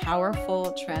this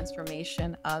powerful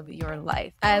transformation of your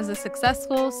life. As a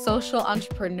successful social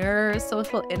entrepreneur,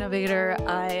 social innovator,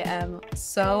 I am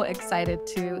so excited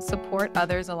to support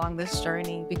others along this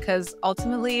journey because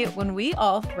ultimately, when we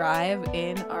all thrive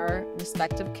in our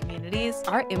respective communities,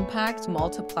 our impact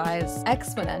multiplies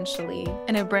exponentially.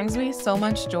 And it brings me so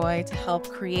much joy to help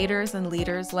help creators and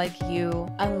leaders like you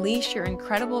unleash your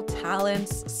incredible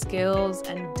talents, skills,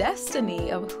 and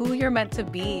destiny of who you're meant to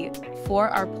be for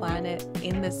our planet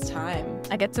in this time.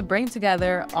 I get to bring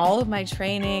together all of my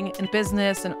training in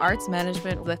business and arts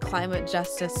management, the climate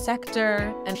justice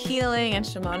sector, and healing and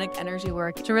shamanic energy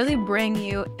work to really bring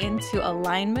you into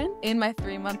alignment in my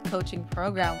 3-month coaching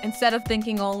program. Instead of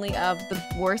thinking only of the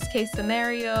worst case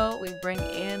scenario, we bring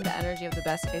in the energy of the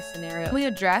best case scenario. We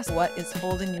address what is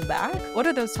holding you back. What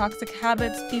are those toxic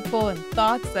habits, people, and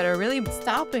thoughts that are really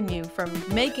stopping you from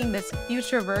making this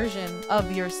future version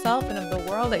of yourself and of the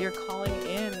world that you're calling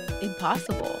in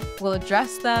impossible? We'll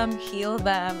address them, heal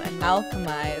them, and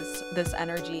alchemize this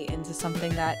energy into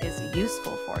something that is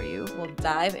useful for you. We'll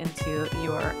dive into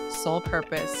your soul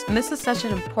purpose. And this is such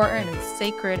an important and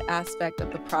sacred aspect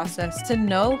of the process, to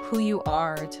know who you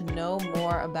are, to know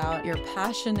more about your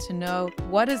passion, to know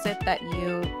what is it that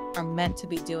you are meant to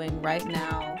be doing right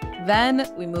now. Then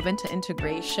we move into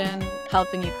integration,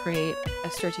 helping you create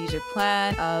a strategic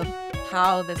plan of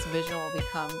how this vision will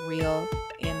become real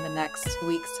in the next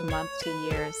weeks to months to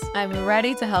years. I'm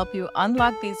ready to help you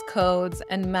unlock these codes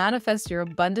and manifest your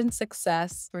abundant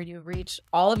success where you reach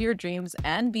all of your dreams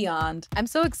and beyond. I'm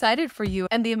so excited for you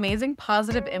and the amazing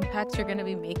positive impact you're going to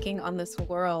be making on this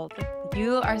world.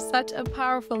 You are such a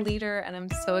powerful leader, and I'm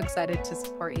so excited to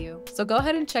support you. So go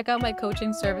ahead and check out my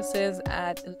coaching services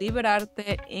at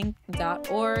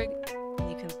liberarteinc.org.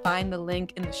 You can find the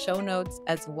link in the show notes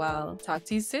as well. Talk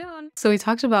to you soon. So we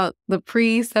talked about the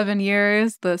pre-7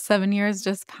 years, the 7 years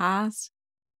just passed.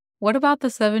 What about the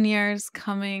 7 years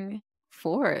coming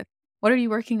forth? What are you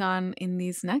working on in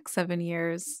these next 7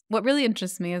 years? What really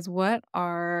interests me is, what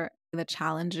are the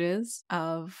challenges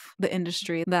of the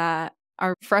industry that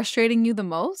are frustrating you the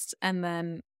most, and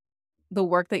then the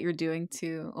work that you're doing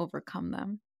to overcome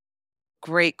them?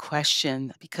 Great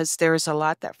question, because there is a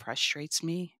lot that frustrates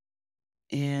me.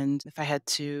 And if I had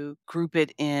to group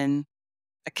it in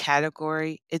a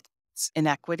category, it's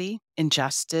inequity,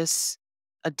 injustice,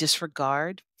 a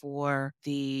disregard for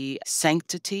the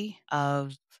sanctity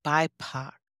of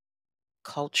BIPOC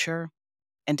culture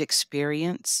and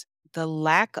experience, the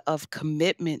lack of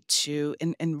commitment to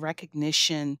and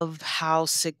recognition of how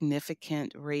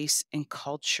significant race and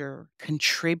culture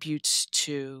contributes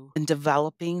to in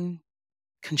developing,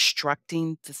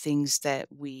 constructing the things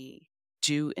that we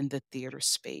do in the theater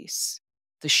space,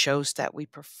 the shows that we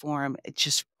perform. It's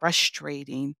just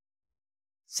frustrating,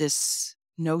 this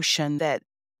notion that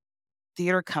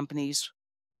theater companies,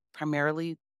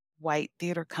 primarily white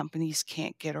theater companies,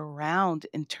 can't get around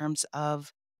in terms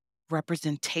of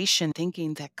representation,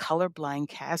 thinking that colorblind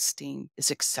casting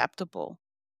is acceptable.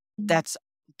 Mhm. That's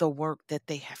the work that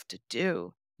they have to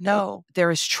do. No, there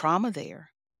is trauma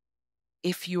there.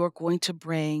 If you are going to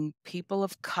bring people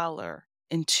of color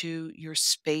into your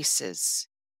spaces,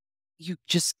 you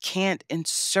just can't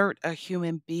insert a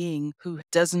human being who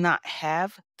does not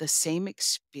have the same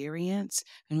experience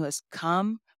and who has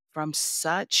come from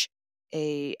such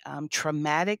a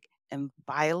traumatic and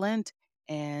violent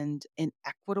and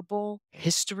inequitable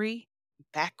history,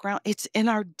 background. It's in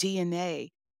our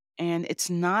DNA. And it's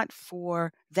not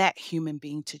for that human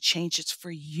being to change, it's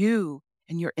for you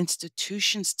and your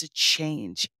institutions to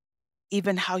change,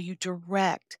 even how you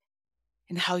direct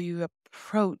and how you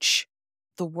approach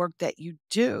the work that you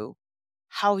do,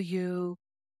 how you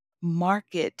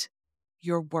market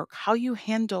your work, how you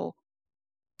handle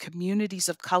communities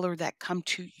of color that come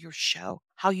to your show,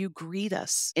 how you greet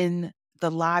us in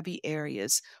the lobby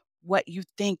areas, what you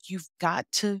think. You've got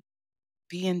to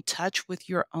be in touch with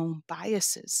your own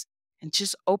biases and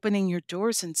just opening your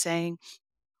doors and saying,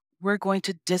 we're going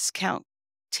to discount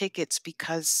tickets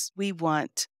because we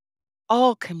want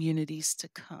all communities to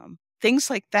come. Things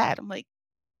like that. I'm like,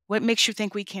 what makes you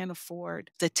think we can't afford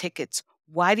the tickets?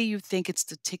 Why do you think it's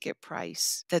the ticket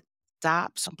price that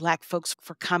stops Black folks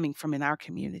for coming from in our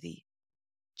community?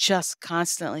 Just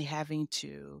constantly having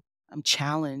to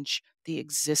challenge the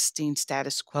existing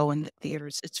status quo in the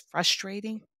theaters. It's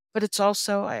frustrating, but it's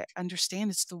also, I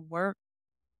understand, it's the work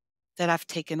that I've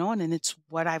taken on, and it's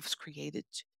what I was created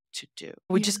to do.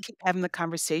 We Yeah. just keep having the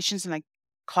conversations, and I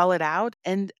call it out,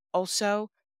 and also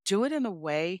do it in a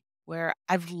way where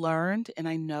I've learned and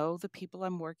I know the people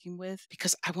I'm working with,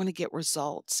 because I want to get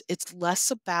results. It's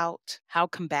less about how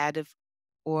combative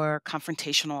or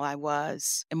confrontational I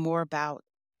was and more about,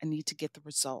 I need to get the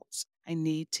results. I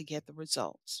need to get the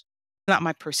results. Not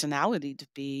my personality to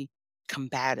be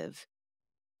combative.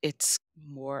 It's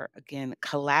more, again,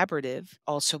 collaborative,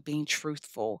 also being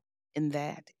truthful in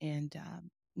that, and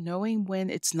knowing when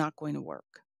it's not going to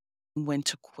work, when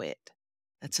to quit.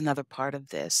 That's another part of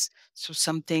this. So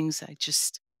some things I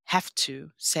just have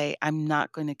to say, I'm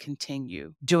not going to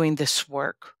continue doing this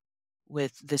work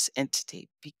with this entity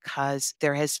because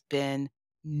there has been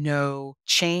no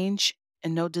change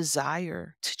and no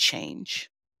desire to change.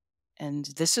 And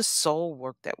this is soul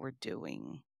work that we're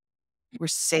doing. We're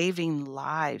saving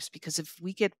lives because if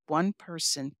we get one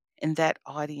person in that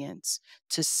audience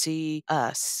to see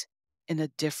us in a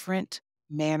different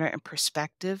manner and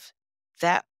perspective,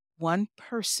 that one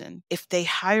person, if they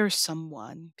hire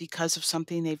someone because of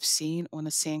something they've seen on a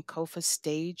Sankofa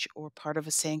stage or part of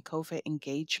a Sankofa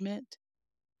engagement,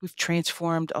 we've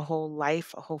transformed a whole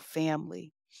life, a whole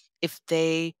family. If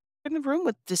they in the room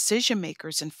with decision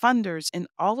makers and funders and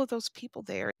all of those people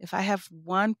there, if I have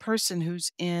one person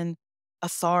who's in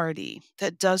authority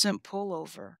that doesn't pull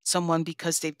over someone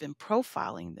because they've been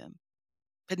profiling them,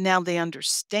 but now they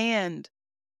understand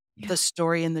the Yeah.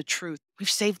 story and the truth, we've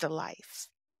saved a life.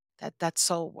 That's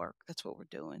soul work. That's what we're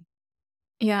doing.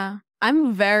 Yeah.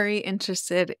 I'm very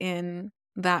interested in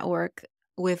that work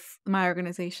with my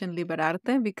organization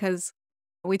Liberarte because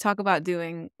we talk about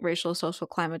doing racial, social,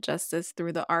 climate justice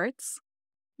through the arts.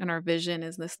 And our vision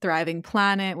is this thriving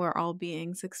planet where all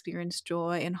beings experience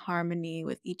joy and harmony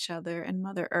with each other and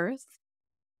Mother Earth.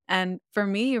 And for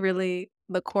me, really,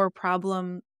 the core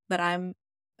problem that I'm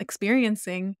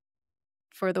experiencing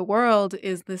for the world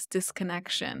is this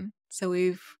disconnection. So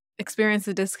we've experienced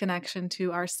a disconnection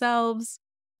to ourselves,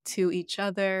 to each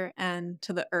other, and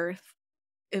to the earth.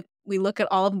 If we look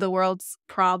at all of the world's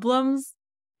problems,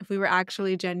 if we were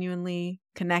actually genuinely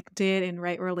connected in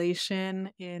right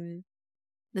relation, in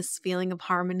this feeling of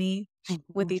harmony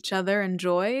with Mhm. each other and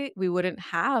joy, we wouldn't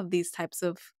have these types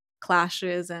of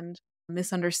clashes and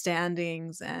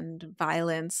misunderstandings and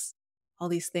violence, all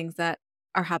these things that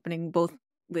are happening both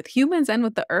with humans and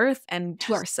with the earth and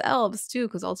to Yes. ourselves too.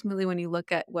 Because ultimately, when you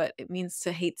look at what it means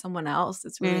to hate someone else,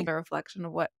 it's really Mm. a reflection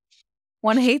of what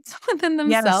one hates within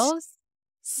Yes. themselves.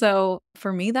 So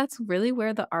for me, that's really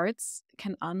where the arts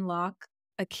can unlock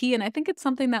a key. And I think it's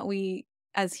something that we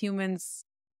as humans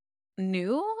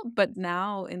knew, but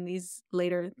now in these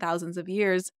later thousands of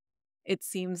years, it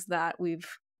seems that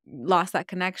we've lost that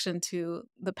connection to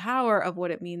the power of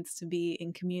what it means to be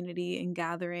in community and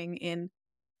gathering in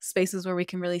spaces where we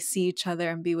can really see each other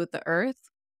and be with the earth.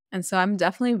 And so I'm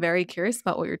definitely very curious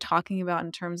about what you're talking about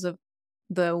in terms of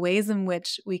the ways in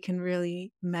which we can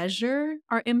really measure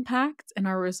our impact and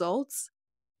our results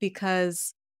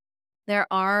because there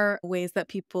are ways that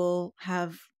people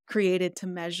have created to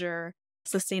measure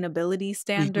sustainability Mhm.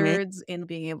 standards in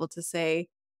being able to say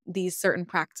these certain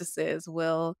practices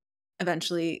will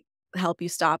eventually help you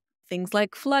stop things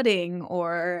like flooding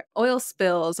or oil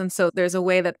spills. And so there's a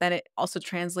way that then it also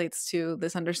translates to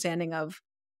this understanding of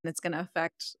it's going to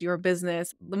affect your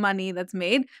business, the money that's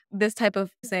made. This type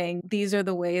of saying, these are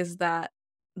the ways that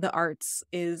the arts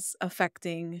is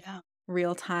affecting Yeah.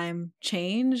 real time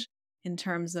change in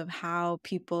terms of how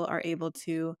people are able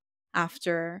to,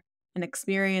 after an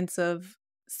experience of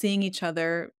seeing each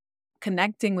other,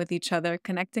 connecting with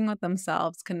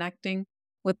themselves, connecting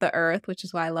with the earth, which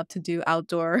is why I love to do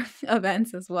outdoor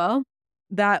events as well,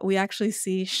 that we actually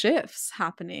see shifts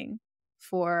happening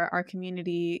for our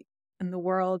community and the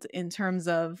world in terms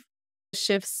of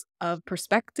shifts of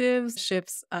perspectives,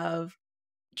 shifts of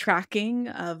tracking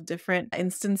of different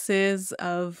instances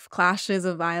of clashes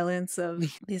of violence, of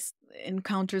Mhm. these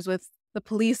encounters with the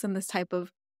police and this type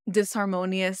of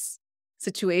disharmonious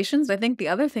situations. I think the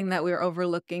other thing that we're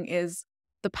overlooking is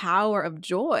the power of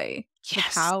joy, the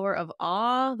Yes. power of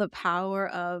awe, the power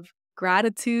of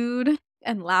gratitude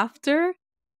and laughter.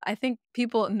 I think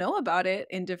people know about it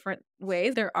in different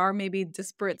ways. There are maybe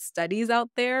disparate studies out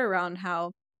there around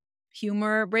how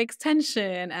humor breaks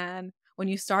tension, and when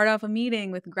you start off a meeting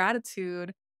with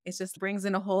gratitude, it just brings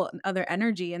in a whole other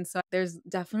energy, and so there's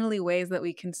definitely ways that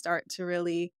we can start to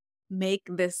really make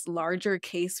this larger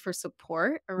case for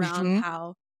support around Mhm.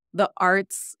 how the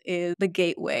arts is the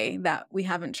gateway that we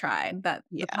haven't tried, that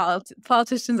the Yeah.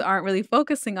 politicians aren't really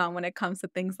focusing on when it comes to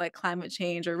things like climate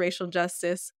change or racial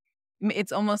justice.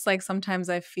 It's almost like sometimes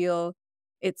I feel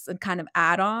it's a kind of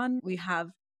add-on. We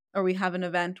have an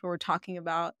event where we're talking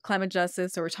about climate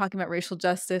justice or we're talking about racial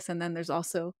justice, and then there's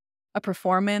also a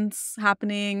performance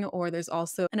happening, or there's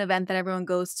also an event that everyone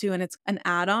goes to and it's an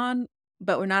add-on,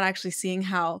 but we're not actually seeing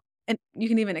how and you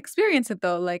can even experience it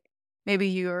though, like maybe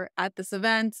you're at this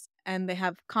event and they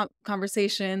have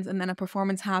conversations and then a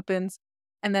performance happens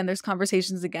and then there's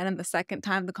conversations again, and the second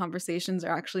time the conversations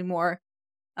are actually more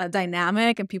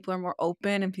dynamic and people are more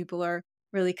open and people are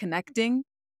really connecting.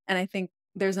 And I think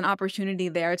there's an opportunity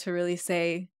there to really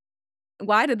say,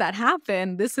 why did that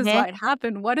happen? This is Yeah. why it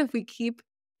happened. What if we keep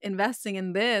investing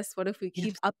in this? What if we keep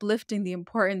Yes. uplifting the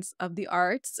importance of the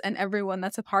arts and everyone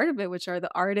that's a part of it, which are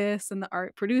the artists and the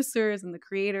art producers and the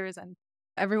creators and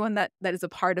everyone that is a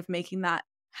part of making that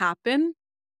happen?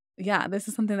 Yeah, this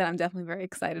is something that I'm definitely very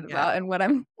excited Yeah. about and what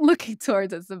I'm looking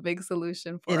towards as a big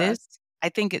solution It for is. us. I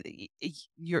think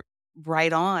you're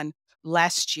right on.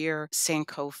 Last year,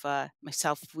 Sankofa,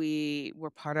 myself, we were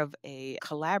part of a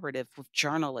collaborative with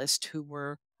journalists who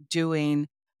were doing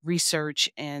research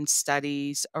and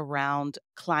studies around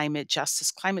climate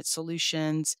justice, climate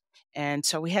solutions. And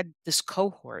so we had this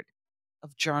cohort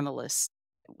of journalists.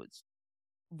 It was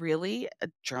really a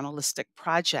journalistic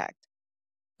project.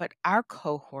 But our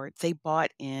cohort, they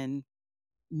bought in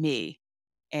me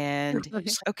and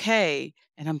okay,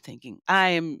 and I'm thinking,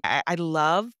 I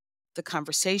love the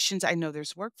conversations. I know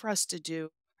there's work for us to do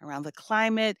around the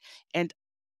climate, and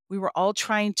we were all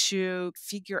trying to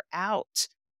figure out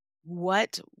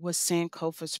what was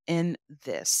Sankofa's in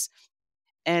this.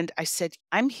 And I said,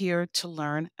 I'm here to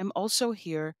learn. I'm also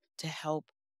here to help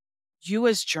you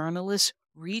as journalists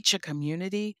reach a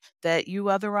community that you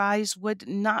otherwise would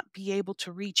not be able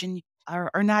to reach and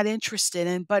are not interested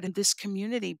in. But in this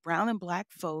community, brown and black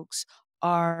folks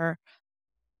are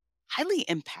highly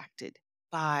impacted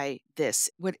by this.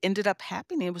 What ended up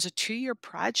happening, it was a 2-year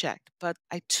project, but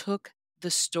I took the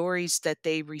stories that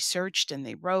they researched and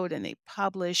they wrote and they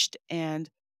published and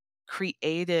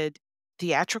created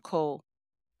theatrical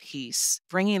piece,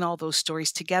 bringing all those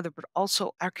stories together, but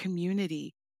also our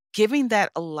community, giving that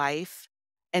a life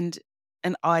and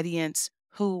an audience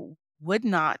who would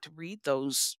not read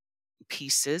those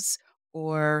pieces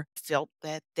or felt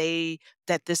that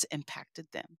this impacted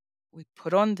them. We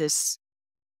put on this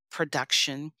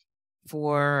production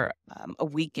for a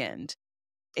weekend.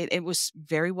 It was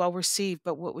very well received,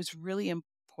 but what was really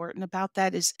important about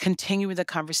that is continuing the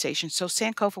conversation. So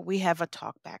Sankofa, we have a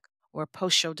talk back or a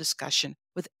post-show discussion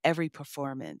with every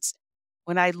performance.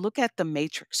 When I look at the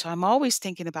matrix, so I'm always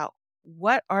thinking about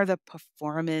what are the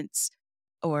performance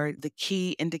or the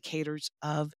key indicators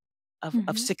of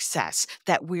Mhm. success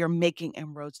that we are making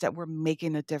inroads, that we're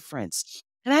making a difference.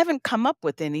 And I haven't come up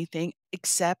with anything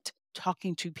except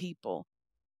talking to people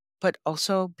but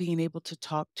also being able to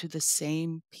talk to the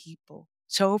same people.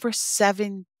 So over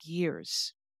 7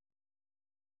 years,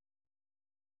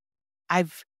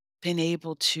 I've been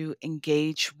able to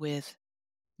engage with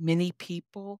many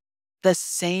people, the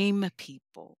same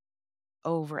people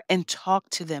over and talk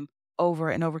to them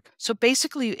over and over. So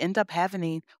basically, you end up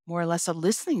having more or less a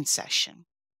listening session.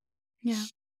 Yeah.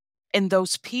 And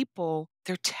those people,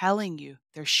 they're telling you,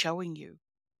 they're showing you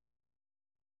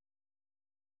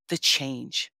the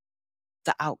change,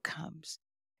 the outcomes.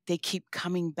 They keep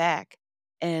coming back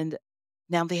and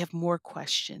now they have more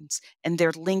questions and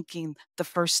they're linking the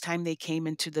first time they came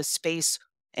into the space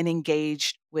and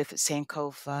engaged with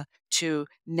Sankofa to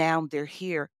now they're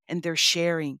here and they're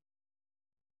sharing,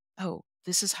 oh,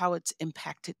 this is how it's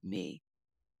impacted me.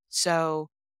 So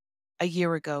a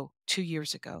year ago, 2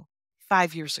 years ago,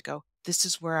 5 years ago, this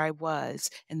is where I was,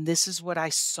 and this is what I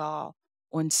saw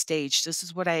on stage. This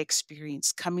is what I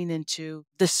experienced coming into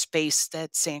the space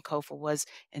that Sankofa was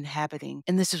inhabiting,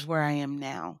 and this is where I am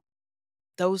now.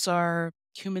 Those are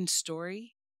human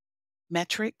story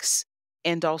metrics,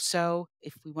 and also,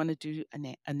 if we want to do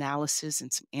an analysis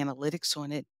and some analytics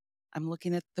on it, I'm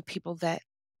looking at the people that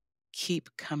keep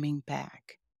coming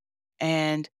back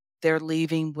and they're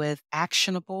leaving with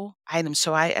actionable items.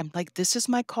 So I am like, this is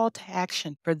my call to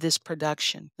action for this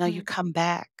production. Now you Right. come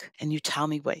back and you tell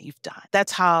me what you've done.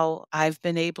 That's how I've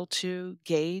been able to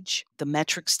gauge the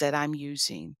metrics that I'm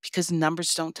using because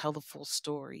numbers don't tell the full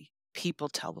story. People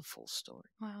tell the full story.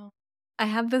 Wow. I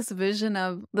have this vision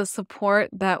of the support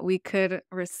that we could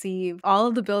receive. All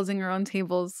of the Building Your Own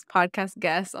Tables podcast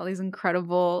guests, all these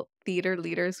incredible theater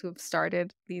leaders who have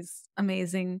started these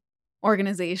amazing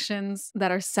organizations that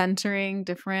are centering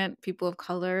different people of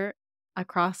color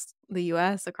across the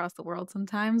US, across the world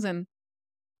sometimes. And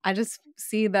I just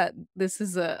see that this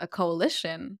is a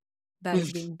coalition that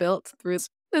is being built through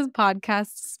this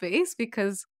podcast space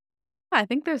because I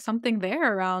think there's something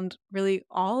there around really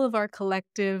all of our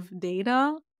collective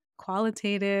data,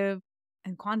 qualitative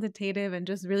and quantitative, and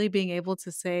just really being able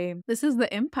to say, this is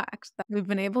the impact that we've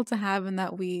been able to have and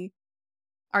that we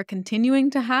are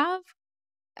continuing to have.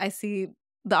 I see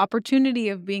the opportunity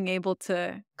of being able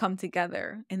to come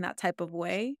together in that type of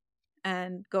way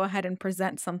and go ahead and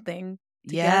present something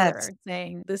Yes. together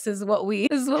saying this is what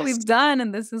Yes. we've done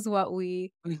and this is what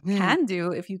we Mhm. can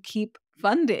do if you keep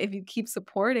funding, if you keep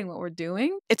supporting what we're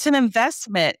doing. It's an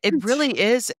investment. It really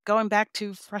is going back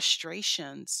to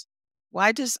frustrations.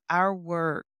 Why does our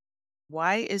work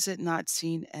Why is it not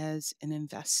seen as an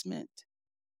investment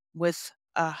with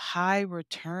a high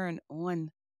return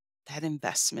on that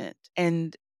investment?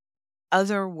 And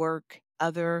other work,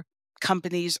 other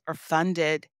companies are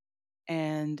funded,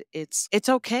 and it's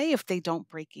okay if they don't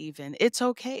break even. It's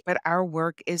okay, but our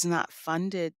work is not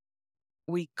funded.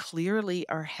 We clearly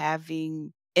are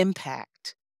having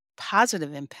impact,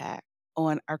 positive impact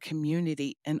on our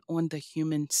community and on the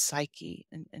human psyche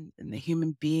and the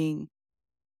human being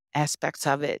aspects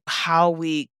of it, how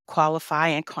we qualify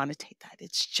and quantitate that.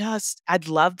 It's just, I'd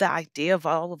love the idea of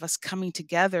all of us coming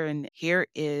together. And here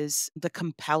is the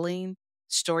compelling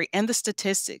story and the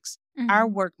statistics. Our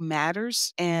Mhm. work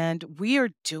matters, and we are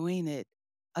doing it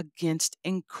against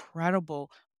incredible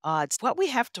odds. What we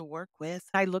have to work with,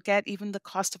 I look at even the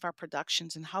cost of our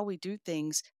productions and how we do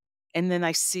things, and then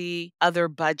I see other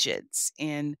budgets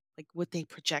and like what they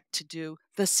project to do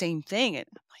the same thing. And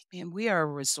I'm like, man, we are a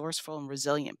resourceful and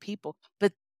resilient people,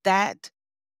 but that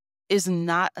is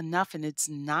not enough. And it's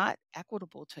not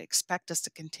equitable to expect us to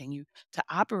continue to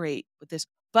operate with this.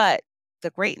 But the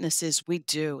greatness is we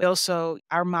do. Also,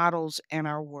 our models and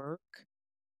our work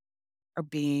are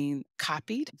being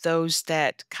copied. Those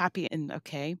that copy, and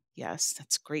okay, yes,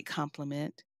 that's a great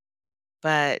compliment,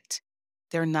 but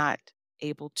they're not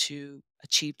able to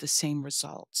achieve the same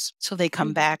results. So they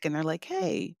come Mhm. back and they're like,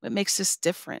 "Hey, what makes this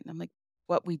different?" I'm like,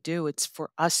 "What we do, it's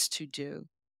for us to do."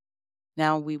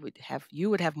 Now you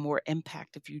would have more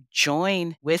impact if you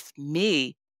join with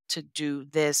me to do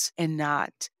this and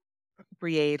not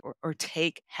create or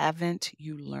take. Haven't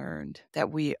you learned that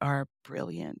we are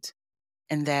brilliant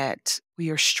and that we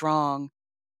are strong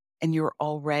and you're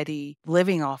already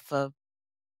living off of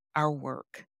our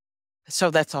work?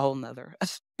 So that's a whole nother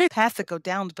path to go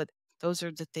down, but those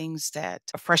are the things that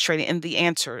are frustrating. And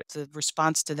the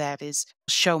response to that is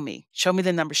show me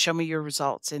the numbers, show me your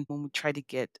results. And when we try to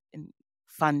get in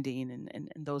funding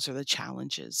and those are the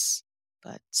challenges.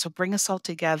 But so bring us all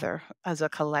together as a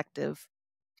collective,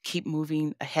 keep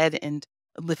moving ahead and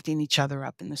lifting each other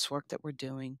up in this work that we're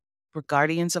doing. We're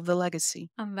guardians of the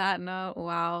legacy. On that note,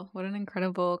 wow, what an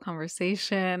incredible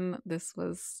conversation. This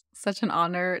was such an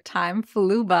honor. Time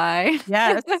flew by.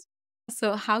 Yes.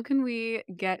 So, how can we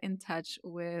get in touch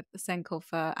with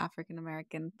Sankofa African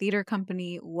American Theater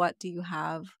Company? What do you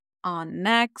have on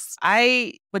next?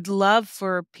 I would love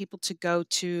for people to go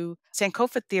to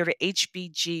Sankofa Theater,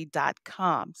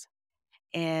 hbg.com,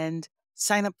 and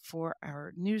sign up for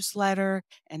our newsletter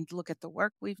and look at the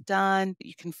work we've done.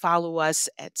 You can follow us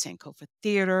at Sankofa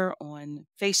Theater on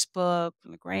Facebook,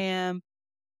 on the gram.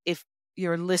 If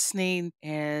you're listening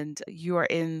and you are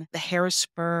in the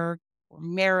Harrisburg or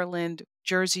Maryland,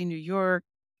 Jersey, New York,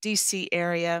 DC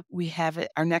area, we have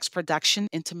our next production,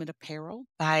 Intimate Apparel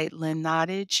by Lynn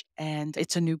Nottage. And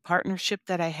it's a new partnership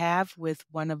that I have with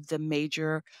one of the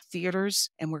major theaters.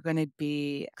 And we're going to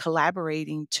be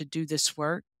collaborating to do this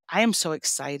work. I am so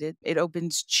excited. It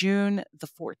opens June the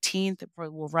 14th. It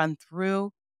will run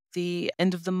through the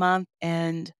end of the month,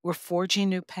 and we're forging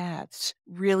new paths,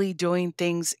 really doing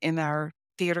things in our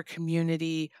theater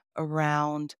community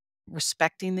around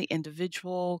respecting the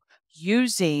individual,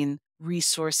 using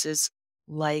resources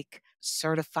like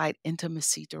certified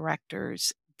intimacy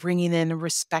directors, bringing in and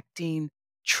respecting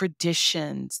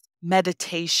traditions,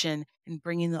 meditation, and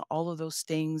bringing all of those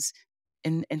things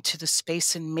into the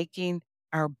space and making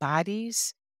our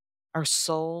bodies, our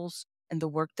souls, and the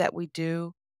work that we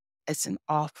do as an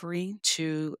offering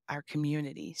to our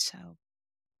community. So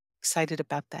excited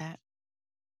about that.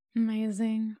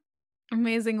 Amazing.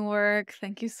 Amazing work.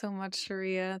 Thank you so much,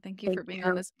 Sharia. Thank you Thank for being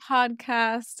on you. this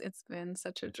podcast. It's been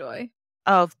such a joy.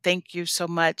 Oh, thank you so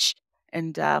much.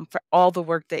 And for all the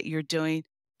work that you're doing.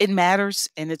 It matters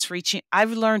and it's reaching.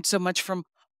 I've learned so much from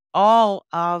all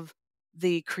of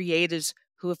the creatives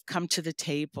who have come to the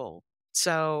table.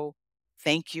 So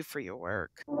thank you for your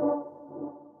work.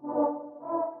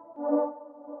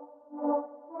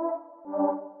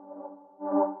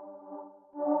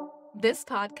 This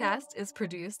podcast is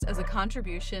produced as a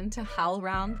contribution to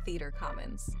HowlRound Theater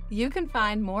Commons. You can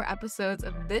find more episodes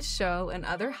of this show and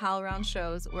other HowlRound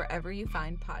shows wherever you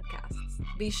find podcasts.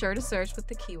 Be sure to search with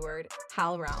the keyword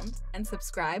HowlRound and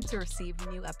subscribe to receive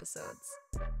new episodes.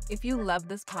 If you love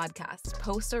this podcast,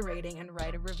 post a rating and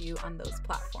write a review on those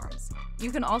platforms.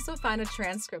 You can also find a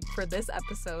transcript for this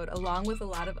episode along with a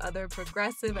lot of other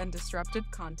progressive and disruptive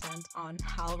content on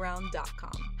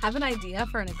howlround.com. Have an idea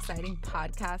for an exciting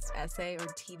podcast, essay, or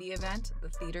TV event the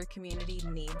theater community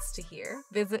needs to hear?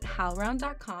 Visit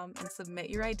howlround.com and submit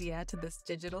your idea to this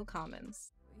digital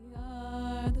commons. We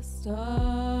are the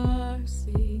stars.